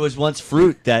question. There was once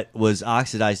fruit that was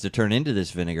oxidized to turn into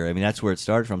this vinegar. I mean, that's where it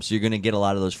started from. So you're going to get a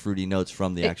lot of those fruity notes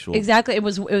from the actual. Exactly.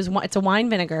 It's a wine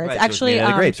vinegar. Right, It's so it's actually made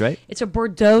out of grapes, right? It's a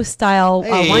Bordeaux style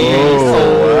Hey, wine vinegar.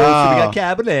 so wow. we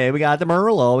got Cabernet, we got the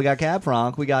Merlot, we got Cab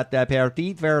Franc, we got that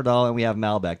Petit Verdot, and we have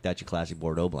Malbec. That's your classic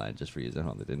Bordeaux blend, just for you at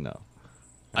home that didn't know.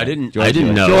 I didn't George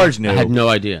knew. know. George knew. I had no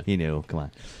idea. He knew. Come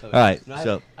on. All right.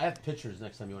 So I have pictures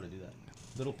next time you want to do that.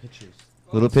 Little pictures.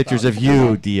 little pictures of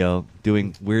you, Dio,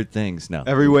 doing weird things. No.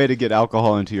 Every way to get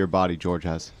alcohol into your body, George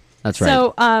has. That's right.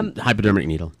 So Hypodermic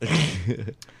needle.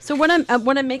 so what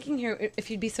I'm making here, if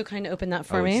you'd be so kind to open that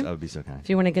for me, I would be so kind. if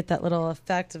you want to get that little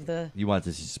effect of the. You want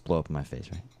this to just blow up in my face,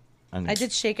 right? I'm I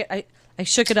did shake it. I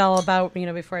shook it all about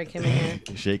before I came in here.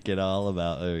 shake it all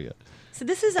about. There we go. So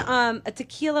this is a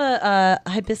tequila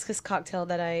hibiscus cocktail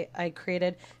that I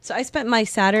created. So I spent my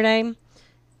Saturday,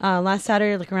 last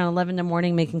Saturday, like around 11 in the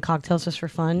morning, making cocktails just for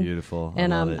fun. Beautiful. I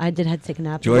And love it. I did have to take a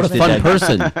nap. George What a did fun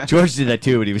that. person. George did that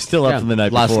too, but he was still up Yeah, from the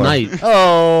night last before. night.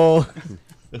 Oh.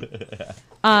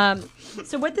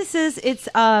 So what this is, it's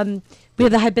we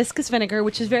have the hibiscus vinegar,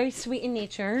 which is very sweet in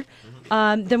nature.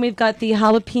 Then we've got the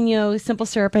jalapeno simple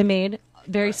syrup I made,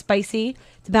 very spicy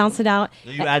to balance it out.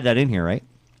 You add that in here, right?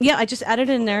 Yeah, I just added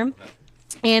it in there.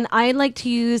 And I like to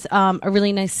use a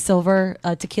really nice silver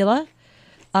tequila.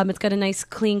 It's got a nice,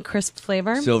 clean, crisp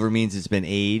flavor. Silver means it's been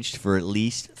aged for at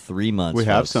least 3 months. We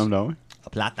have folks. some, don't we? A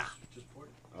plata.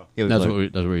 That's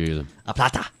what we're using. A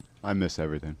plata. I miss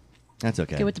everything. That's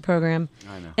okay. Get with the program.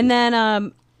 I know. And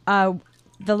then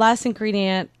the last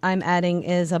ingredient I'm adding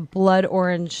is a blood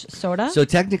orange soda. So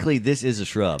technically, this is a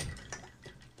shrub.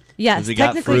 yes, 'Cause we got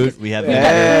technically, fruit. We have we've got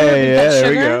vinegar. fruit, we've got there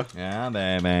we sugar. go. Yeah,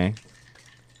 baby.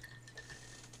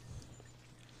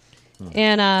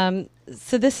 And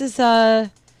so this is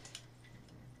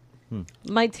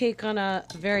my take on a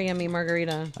very yummy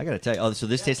margarita. I gotta tell you. Oh, so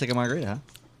this tastes like a margarita, huh?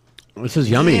 This is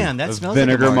yummy. Damn, that A smells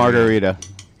vinegar like a margarita.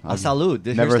 A salud.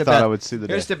 Here's Never to thought Beth. I would see the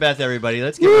Here's day. to Beth, everybody.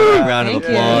 Let's give her a round of Thank you.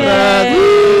 applause. Yay.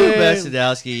 Woo! Beth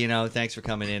Sadowski, you know, thanks for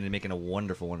coming in and making a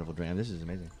wonderful, wonderful drink. This is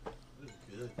amazing.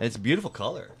 It's a beautiful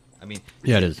color. I mean,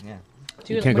 Yeah, it is. yeah.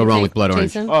 Do You can't what go do wrong think, with blood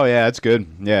orange. Jason? Oh yeah, it's good.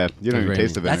 Yeah, you don't even Great.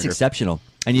 taste the vinegar. That's exceptional.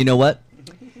 And you know what?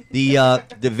 The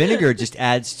vinegar just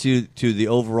adds to the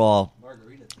overall.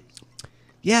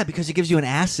 Yeah, because it gives you an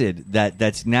acid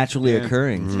that's naturally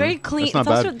occurring. It's very clean. That's not It's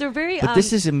also bad. they're very. But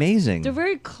this is amazing. They're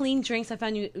very clean drinks. I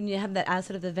found when you have that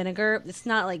acid of the vinegar, it's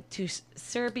not like too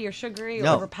syrupy or sugary or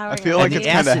No. overpowering. I feel or like And it's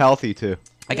the kind of acid- healthy too.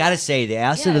 I gotta say, the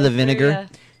acid Yeah, of the it's very, vinegar,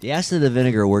 the acid of the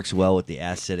vinegar works well with the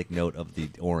acidic note of the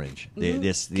orange. Can you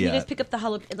guys pick up the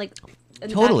jalapeno, like in the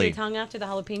back Totally. of your tongue after the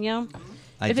jalapeno?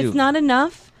 I If do. it's not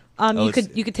enough, Oh,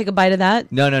 you could take a bite of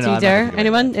that. No, no, no, Do you I'm not dare? gonna take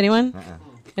a bite of Anyone? that. Anyone? Uh-uh.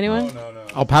 Anyone?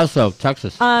 El Paso,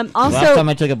 Texas. Last Also, time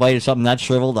I took a bite of something that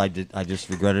shriveled, I just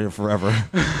regretted it forever.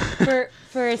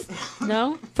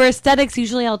 for aesthetics,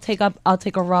 usually I'll take a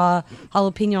raw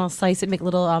jalapeno, I'll slice it, make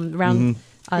little round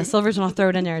silvers, and I'll throw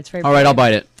it in there. It's very. All right, I'll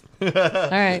bite it. All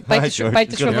right, All right, sure. bite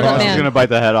the He's gonna shriveled bite up it. He's gonna man. bite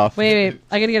the head off. Wait,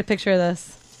 I gotta get a picture of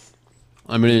this.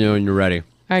 I'm going to know when you're ready. All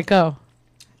right, go.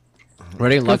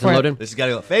 Ready? Locked for and it. loaded? This has got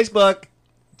to go. Facebook,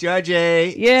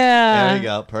 JJ. Yeah. There you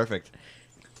go. Perfect.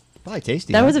 Probably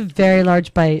tasty. That huh? was a very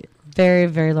large bite. Very,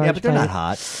 very large Yeah, but they're bite. not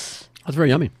hot. That's very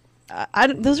yummy.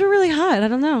 Those were really hot. I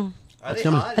don't know. Are they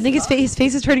hot? I think his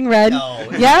face is turning red. No.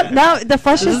 Yep. No, the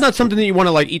flesh This is is not something that you want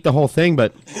to like eat the whole thing,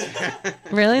 but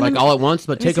really like all at once.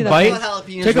 But let me take see a that. bite. I thought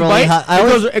jalapenos Take a were only bite. hot. I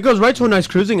always- It goes right to a nice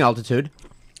cruising altitude.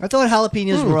 I thought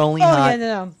jalapenos were only Oh hot. yeah,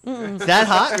 no. Mm-mm. Is that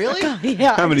hot? Really?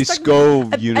 Yeah. How I many stuck-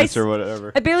 Scove I- units I- or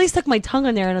whatever? I barely stuck my tongue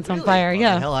on there and it's on fire. What the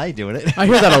Yeah. hell are you doing it? I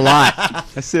hear that a lot.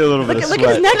 I see a little bit of Look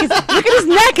sweat. at his neck. Look at his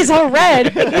neck. Is all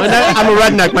red. I'm a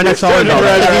redneck. My neck's always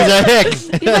red. He's a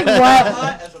hick. He's like,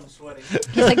 what?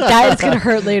 He's like, that is gonna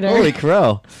hurt later. Holy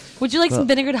crow. Would you like some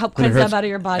vinegar to help cleanse hurts- that out of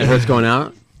your body? It hurts going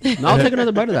out. No, I'll take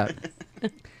another bite of that.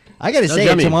 I gotta That's say,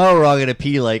 yummy. tomorrow we're all gonna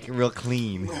pee like real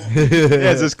clean. Yeah,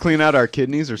 does this clean out our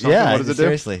kidneys or something? Yeah, what does it do?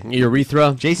 seriously.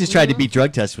 Urethra. Jason's tried to beat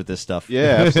drug tests with this stuff.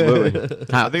 Yeah, absolutely.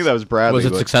 I think that was Bradley. Was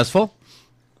it but- successful?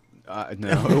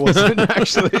 No, it wasn't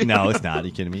actually. No, it's not. Are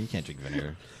you kidding me? You can't drink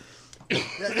vinegar.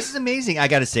 This is amazing. I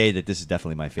got to say that this is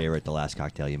definitely my favorite, the last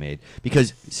cocktail you made.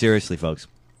 Because, seriously, folks,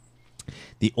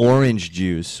 the orange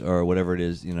juice, or whatever it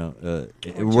is, you know,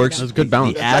 it works. That's good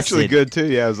balance. The It's actually acid- good too.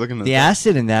 Yeah, I was looking at The that.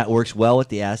 acid in that works well with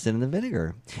the acid in the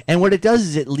vinegar. And what it does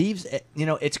is it leaves, you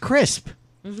know, it's crisp.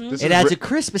 This It is adds ri- a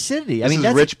crisp acidity. This I mean, is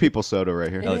that's rich people soda right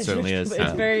here. Oh, it certainly is.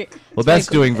 It's very. Well, it's Beth's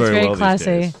very- doing it's very very well classy.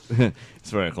 these days.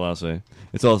 It's very classy.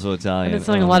 It's also Italian. I've been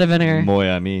selling a lot of vinegar. Moi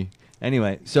ami.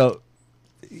 Anyway, so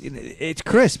it's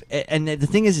crisp, and the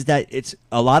thing is that it's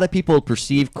a lot of people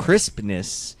perceive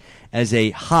crispness as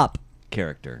a hop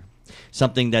character,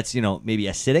 something that's maybe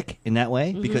acidic in that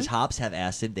way because hops have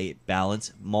acid. They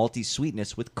balance malty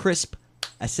sweetness with crisp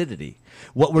acidity.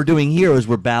 What we're doing here is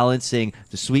we're balancing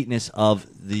the sweetness of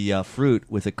the fruit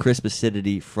with a crisp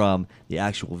acidity from the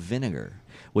actual vinegar,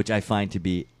 which I find to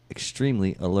be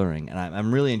extremely alluring, and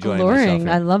I'm really enjoying Alluring.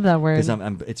 myself. I love that word.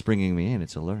 Because it's bringing me in.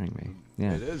 It's alluring me.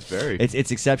 Yeah, It is very.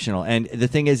 It's exceptional, and the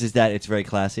thing is that it's very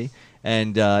classy,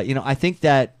 and I think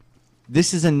that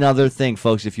this is another thing,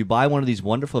 folks. If you buy one of these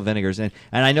wonderful vinegars, and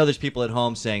I know there's people at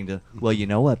home saying, well, you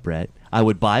know what, Brett, I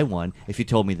would buy one if you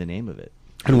told me the name of it.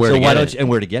 And where so to why get don't it. you, and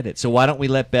where to get it? So why don't we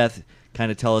let Beth kind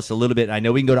of tell us a little bit? I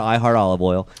know we can go to iHeart Olive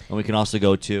Oil, and we can also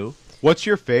go to. What's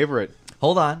your favorite?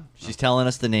 Hold on, she's telling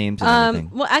us the names and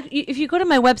everything. Well, if you go to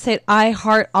my website,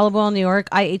 iHeart Olive Oil New York,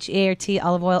 IHEART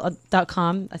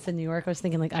oliveoil.com. I said New York. I was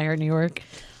thinking like iHeart New York.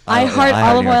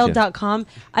 iHeartOliveoil.com.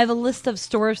 I have a list of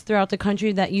stores throughout the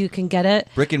country that you can get it.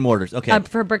 Brick and mortars. Okay.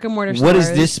 For brick and mortar What stores.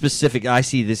 is this specific? I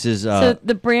see. This is So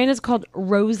the brand is called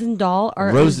Rosendahl.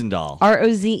 Rosendahl.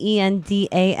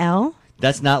 ROZENDAL.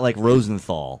 That's not like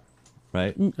Rosenthal,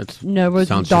 right? It's, No,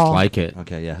 sounds just Rosendahl. like it.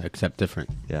 Okay, yeah. Except different.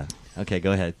 Yeah. Okay,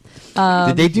 go ahead.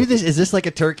 Did they do this? Is this like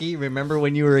a turkey? Remember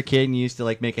when you were a kid and you used to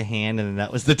like make a hand and then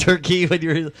that was the turkey when you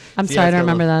were? I'm sorry, I don't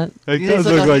remember that. It You does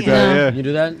guys look like that, yeah. You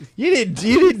do that? You didn't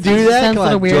do that. Sounds a Come little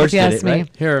on, weird George if you did ask it, me. right?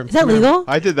 Here. Is that legal?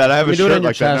 I did that. I have a You do it shirt on your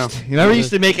like that now. chest. You remember you used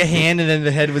to make a hand and then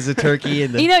the head was a turkey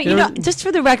and the. You know, just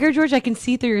for the record, George, I can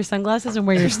see through your sunglasses and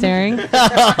where you're staring. Is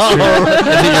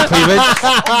it your cleavage?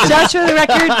 Just for the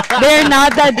record, they're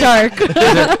not that dark.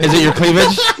 Is it your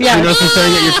cleavage? Yeah. You notice me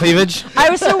staring at your cleavage? I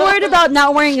was so worried about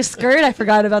not wearing a skirt, I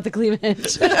forgot about the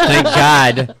cleavage. Thank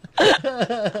God.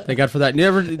 Thank God for that. You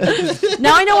never.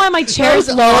 Now I know why my chair is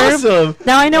That was lower. awesome.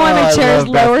 Now I know why my I chair is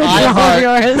love Beth. lower than I all heart of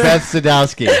yours. Beth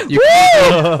Sadowski.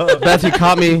 Beth, you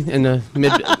caught me in the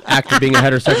mid act of being a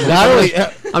heterosexual. Not only-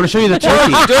 I'm going to show you the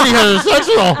turkey. Dirty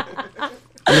heterosexual.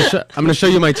 I'm going to show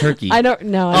you my turkey. I don't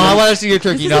know. Oh, I want to see your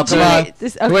turkey. No, come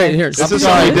on. Wait, here. This I'm is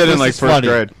sorry. something we did in This like is first funny.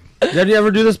 grade. Did you ever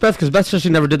do this, Beth? Because Beth says she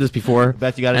never did this before.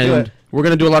 Beth, you got to and do it. we're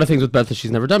going to do a lot of things with Beth that she's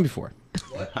never done before.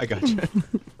 I got you.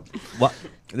 What?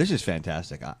 This is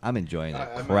fantastic. I'm enjoying the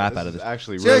crap out of this.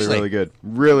 Actually, really, Seriously. really good.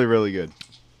 Really, really good.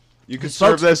 You could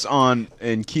serve Folks- this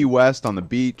in Key West on the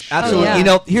beach. Absolutely. yeah. You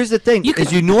know, here's the thing. You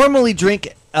Because you normally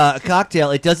drink a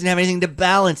cocktail, it doesn't have anything to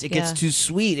balance. It gets Yeah. too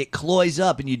sweet. It cloys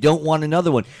up, and you don't want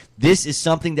another one. This is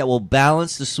something that will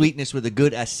balance the sweetness with a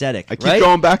good aesthetic. I keep right?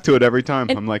 going back to it every time.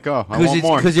 And- I'm like, oh, I want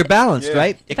more. Because you're balanced, Yeah.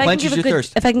 right? It quenches your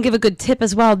thirst. If I can give a good tip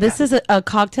as well, this is a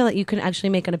cocktail that you can actually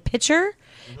make in a pitcher.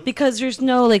 Because there's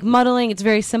no like muddling, it's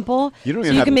very simple. You don't so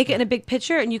even you have can to- make it in a big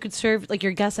pitcher, and you could serve like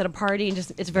your guests at a party, and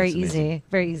just it's very easy,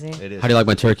 very easy. It is. How do you like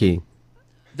my turkey?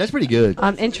 That's pretty good.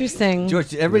 Interesting.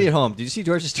 George, everybody at home, did you see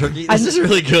George's turkey? I'm- This is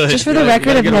really good. Just for the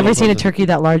record, I've never seen a turkey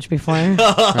that large before.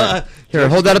 Here,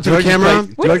 hold that up to the George is camera. like-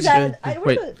 What George is that?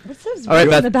 wait. What's those All right, words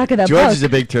Beth. on the back of that George book? is a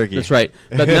big turkey. That's right.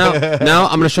 But now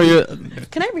I'm going to show you.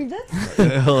 Can I read this?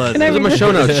 Hold on. Can I Those are read my this?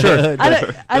 show notes. Sure.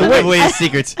 I don't Wait, wait,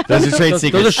 secrets. Those are trade Those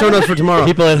secrets. are show notes for tomorrow.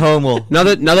 People at home will. Now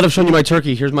that I've shown you my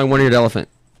turkey, here's my one-eared elephant.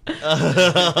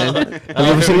 Have you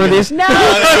ever seen one of these? No,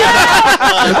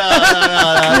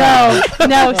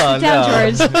 no, sit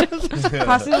down, George.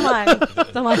 Crossing the line.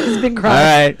 The line has been All crossed.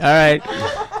 right, all right.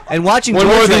 And watching One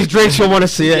George more of right- these drinks, you'll want to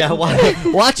see it.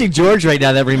 Yeah, watching George right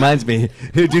now, that reminds me.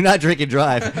 Do not drink and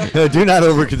drive. Do not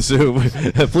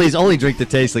overconsume. Please only drink the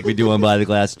taste like we do on By the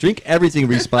Glass. Drink everything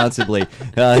responsibly.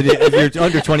 If you're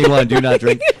under 21, do not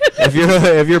drink. If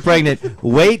you're pregnant,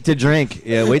 wait to drink.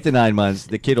 Yeah, wait the 9 months.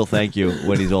 The kid will thank you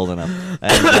when he's old enough.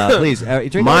 And please,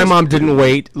 drink all My this- mom didn't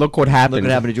wait. Look what Look happened.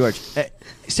 what happened to George.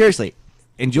 Seriously,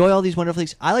 enjoy all these wonderful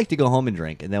things. I like to go home and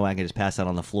drink, and then I can just pass out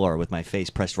on the floor with my face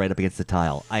pressed right up against the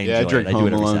tile. I enjoy Yeah, I drink it. I do Home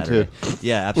it every Alone, Saturday. too.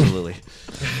 Yeah, absolutely.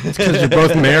 Because you're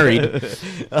both married.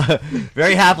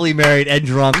 Very happily married and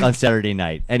drunk on Saturday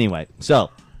night. Anyway, so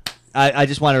I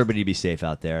just want everybody to be safe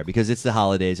out there because it's the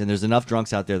holidays, and there's enough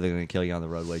drunks out there that are going to kill you on the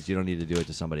roadways. You don't need to do it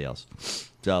to somebody else.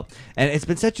 So, and it's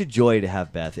been such a joy to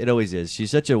have Beth. It always is.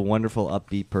 She's such a wonderful,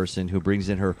 upbeat person who brings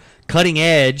in her cutting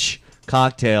edge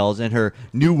cocktails and her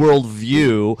new world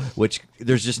view, which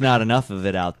there's just not enough of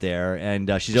it out there. And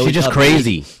she's always just upbeat.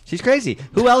 crazy. She's crazy.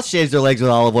 Who else shaves their legs with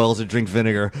olive oils and drinks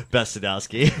vinegar? Beth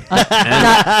Sadowski.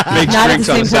 Makes not at drinks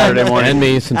the on same Saturday time. morning. And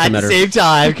me, since I At met the her. same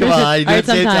time. Come on. You do it at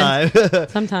the same Sometimes. time.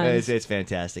 Sometimes. It's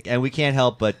fantastic. And we can't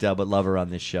help but love her on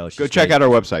this show. Go check out our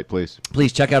website, please.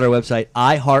 Please check out our website,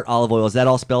 I Heart Olive Oil. Is that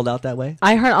all spelled out that way?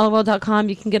 iHeartOliveOil.com.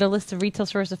 You can get a list of retail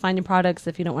stores to find your products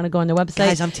if you don't want to go on the website.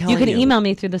 Guys, I'm telling you can you. email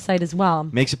me through the site as well.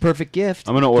 Makes a perfect gift.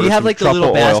 I'm gonna Do order you have some like the little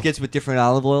truffle oil. baskets with different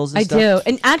olive oils and I stuff? do.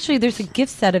 And actually, there's a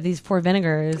gift set of these 4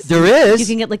 vinegars. There is? You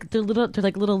can get like they're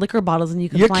like little liquor bottles, and you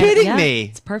can. You're find, kidding yeah, me.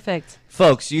 It's perfect.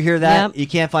 Folks, you hear that? Yep. You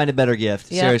can't find a better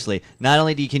gift. Yep. Seriously. Not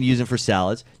only do you can use them for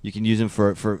salads, you can use them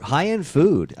for high-end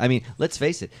food. I mean, let's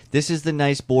face it. This is the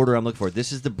nice border I'm looking for.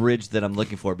 This is the bridge that I'm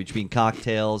looking for between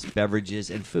cocktails, beverages,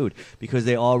 and food because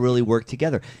they all really work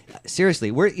together.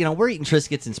 Seriously, we're eating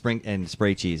Triscuits and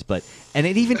spray cheese, and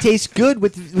it even tastes good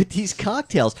with these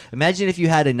cocktails. Imagine if you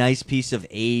had a nice piece of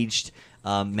aged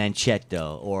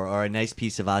manchetto or a nice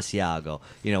piece of Asiago,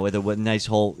 with a nice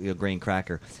whole grain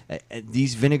cracker.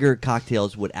 These vinegar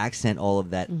cocktails would accent all of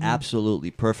that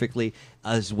absolutely perfectly,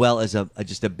 as well as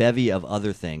just a bevy of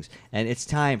other things. And it's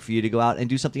time for you to go out and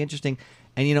do something interesting.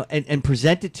 And and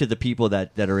present it to the people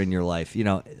that are in your life.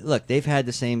 Look, they've had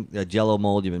the same Jello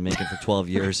mold you've been making for 12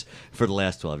 years, for the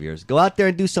last 12 years. Go out there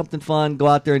and do something fun. Go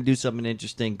out there and do something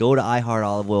interesting. Go to iHeart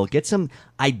Olive Oil. Get some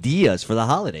ideas for the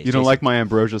holidays. You don't Jason. like my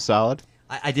ambrosia salad?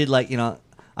 I did like,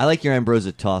 I like your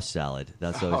ambrosia tossed salad.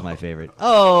 That's always my favorite.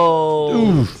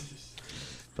 Oh.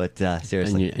 But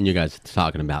seriously. And you guys are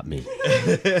talking about me.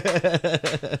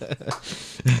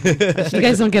 You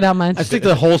guys don't get out much. I stick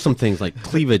to wholesome things like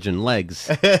cleavage and legs.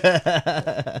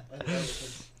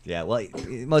 Yeah, well,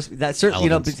 most that certainly,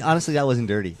 Elements. but honestly, that wasn't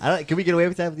dirty. Can we get away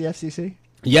with that with the FCC?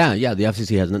 Yeah, the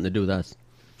FCC has nothing to do with us.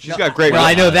 She's got great. Well,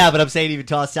 I know that, but I'm saying even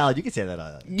tossed salad, you can say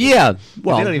that. Yeah,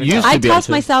 well, They don't even you used know. to I be able toss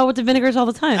to. my salad with the vinegars all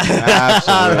the time.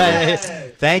 Absolutely. All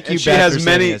right. Thank you, And she Beth, has for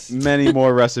sending many, us. many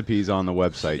more recipes on the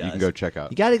website. You Yes. can go check out.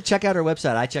 You got to check out her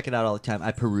website. I check it out all the time.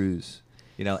 I peruse.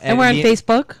 And we're on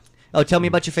Facebook. Oh, tell me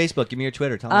about your Facebook. Give me your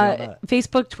Twitter. Tell me all about it.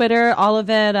 Facebook, Twitter, all of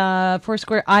it.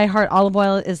 Foursquare, iHeart, Olive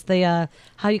Oil is the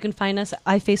how you can find us.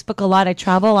 I Facebook a lot. I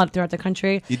travel a lot throughout the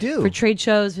country. You do? For trade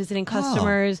shows, visiting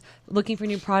customers, looking for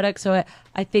new products. So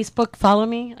I Facebook, follow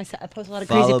me. I post a lot of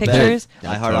Follow crazy Beth. pictures.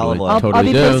 I Heart Olive Oil. I'll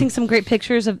be do. posting some great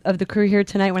pictures of the crew here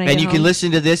tonight when I get And you home. can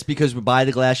listen to this because By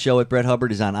the Glass Show at Brett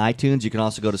Hubbard is on iTunes. You can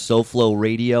also go to SoFlo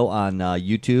Radio on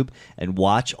YouTube and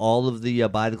watch all of the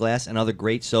By the Glass and other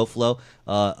great SoFlo.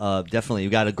 Definitely,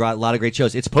 you've got a lot of great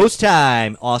shows. It's Post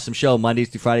Time, awesome show, Mondays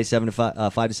through Fridays,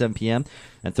 5 to 7 p.m.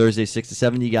 and Thursdays 6 to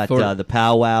 7. You got the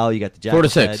Powwow, you got the Jack 4 to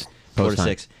 6. 4 to Post time.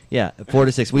 6. Yeah, 4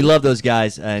 to 6. We love those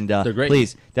guys, and They're great.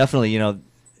 please, definitely,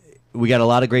 we got a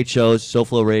lot of great shows.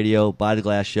 SoFlo Radio, By the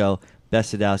Glass Show, Beth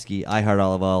Sadowski,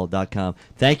 iHeartOliveOil.com.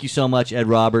 Thank you so much, Ed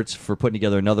Roberts, for putting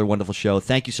together another wonderful show.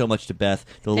 Thank you so much to Beth,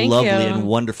 the Thank lovely you. and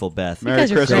wonderful Beth. Merry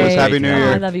guys are Christmas, great. Happy New Oh,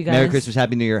 Year. I love you guys. Merry Christmas,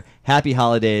 Happy New Year, Happy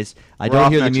Holidays. I We're don't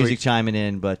off hear the next music week. chiming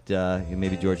in, but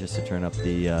maybe George has to turn up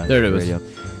the There it is. radio.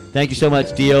 Thank you so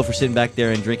much, Dio, for sitting back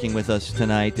there and drinking with us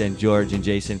tonight, and George and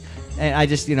Jason. And I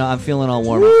just, I'm feeling all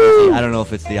warm and fuzzy. I don't know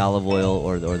if it's the olive oil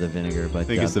or the vinegar, but I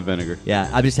think it's the vinegar. yeah,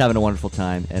 I'm just having a wonderful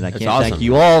time, and I That's can't awesome. thank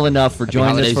you all enough for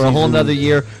joining us holiday for a whole season. nother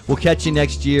year. We'll catch you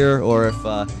next year, or if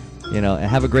and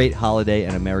have a great holiday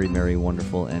and a merry, merry,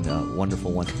 wonderful, and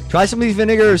wonderful one. Try some of these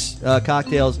vinegars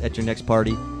cocktails at your next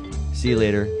party. See you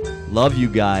later. Love you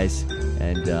guys,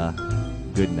 and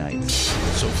good night.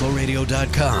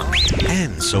 SoFloRadio.com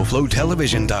and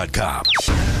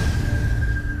SoFloTelevision.com.